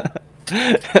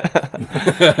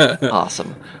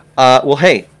 Awesome. Well,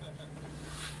 hey,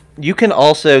 You can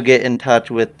also get in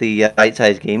touch with the Bite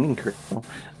Size Gaming crew,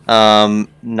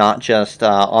 not just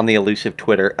on the elusive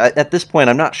Twitter. At this point,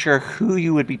 I'm not sure who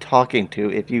you would be talking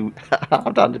to if you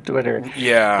hopped onto Twitter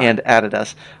and added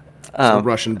us. It's a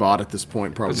Russian bot at this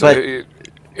point, probably. But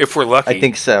if we're lucky. I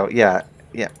think so, yeah,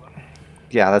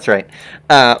 that's right.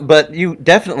 But you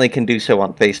definitely can do so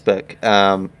on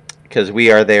Facebook, because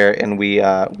we are there and we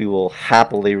will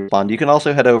happily respond. You can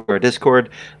also head over to Discord,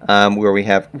 where we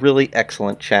have really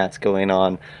excellent chats going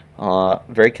on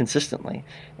very consistently,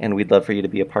 and we'd love for you to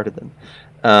be a part of them.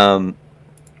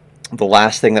 The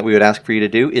last thing that we would ask for you to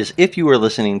do is, if you are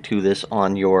listening to this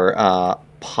on your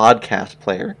podcast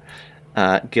player,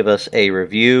 give us a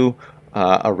review,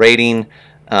 a rating,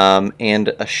 and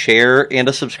a share and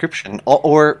a subscription,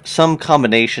 or some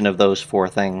combination of those four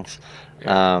things.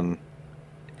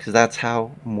 Because that's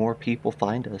how more people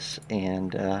find us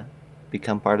and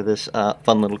become part of this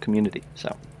fun little community.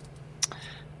 So,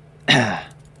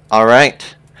 all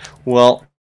right. Well,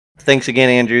 thanks again,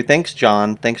 Andrew. Thanks,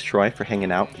 John. Thanks, Troy, for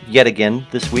hanging out yet again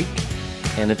this week.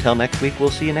 And until next week, we'll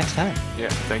see you next time. Yeah,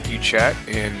 thank you, chat,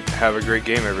 and have a great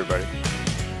game, everybody.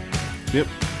 Yep.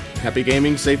 Happy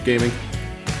gaming, safe gaming.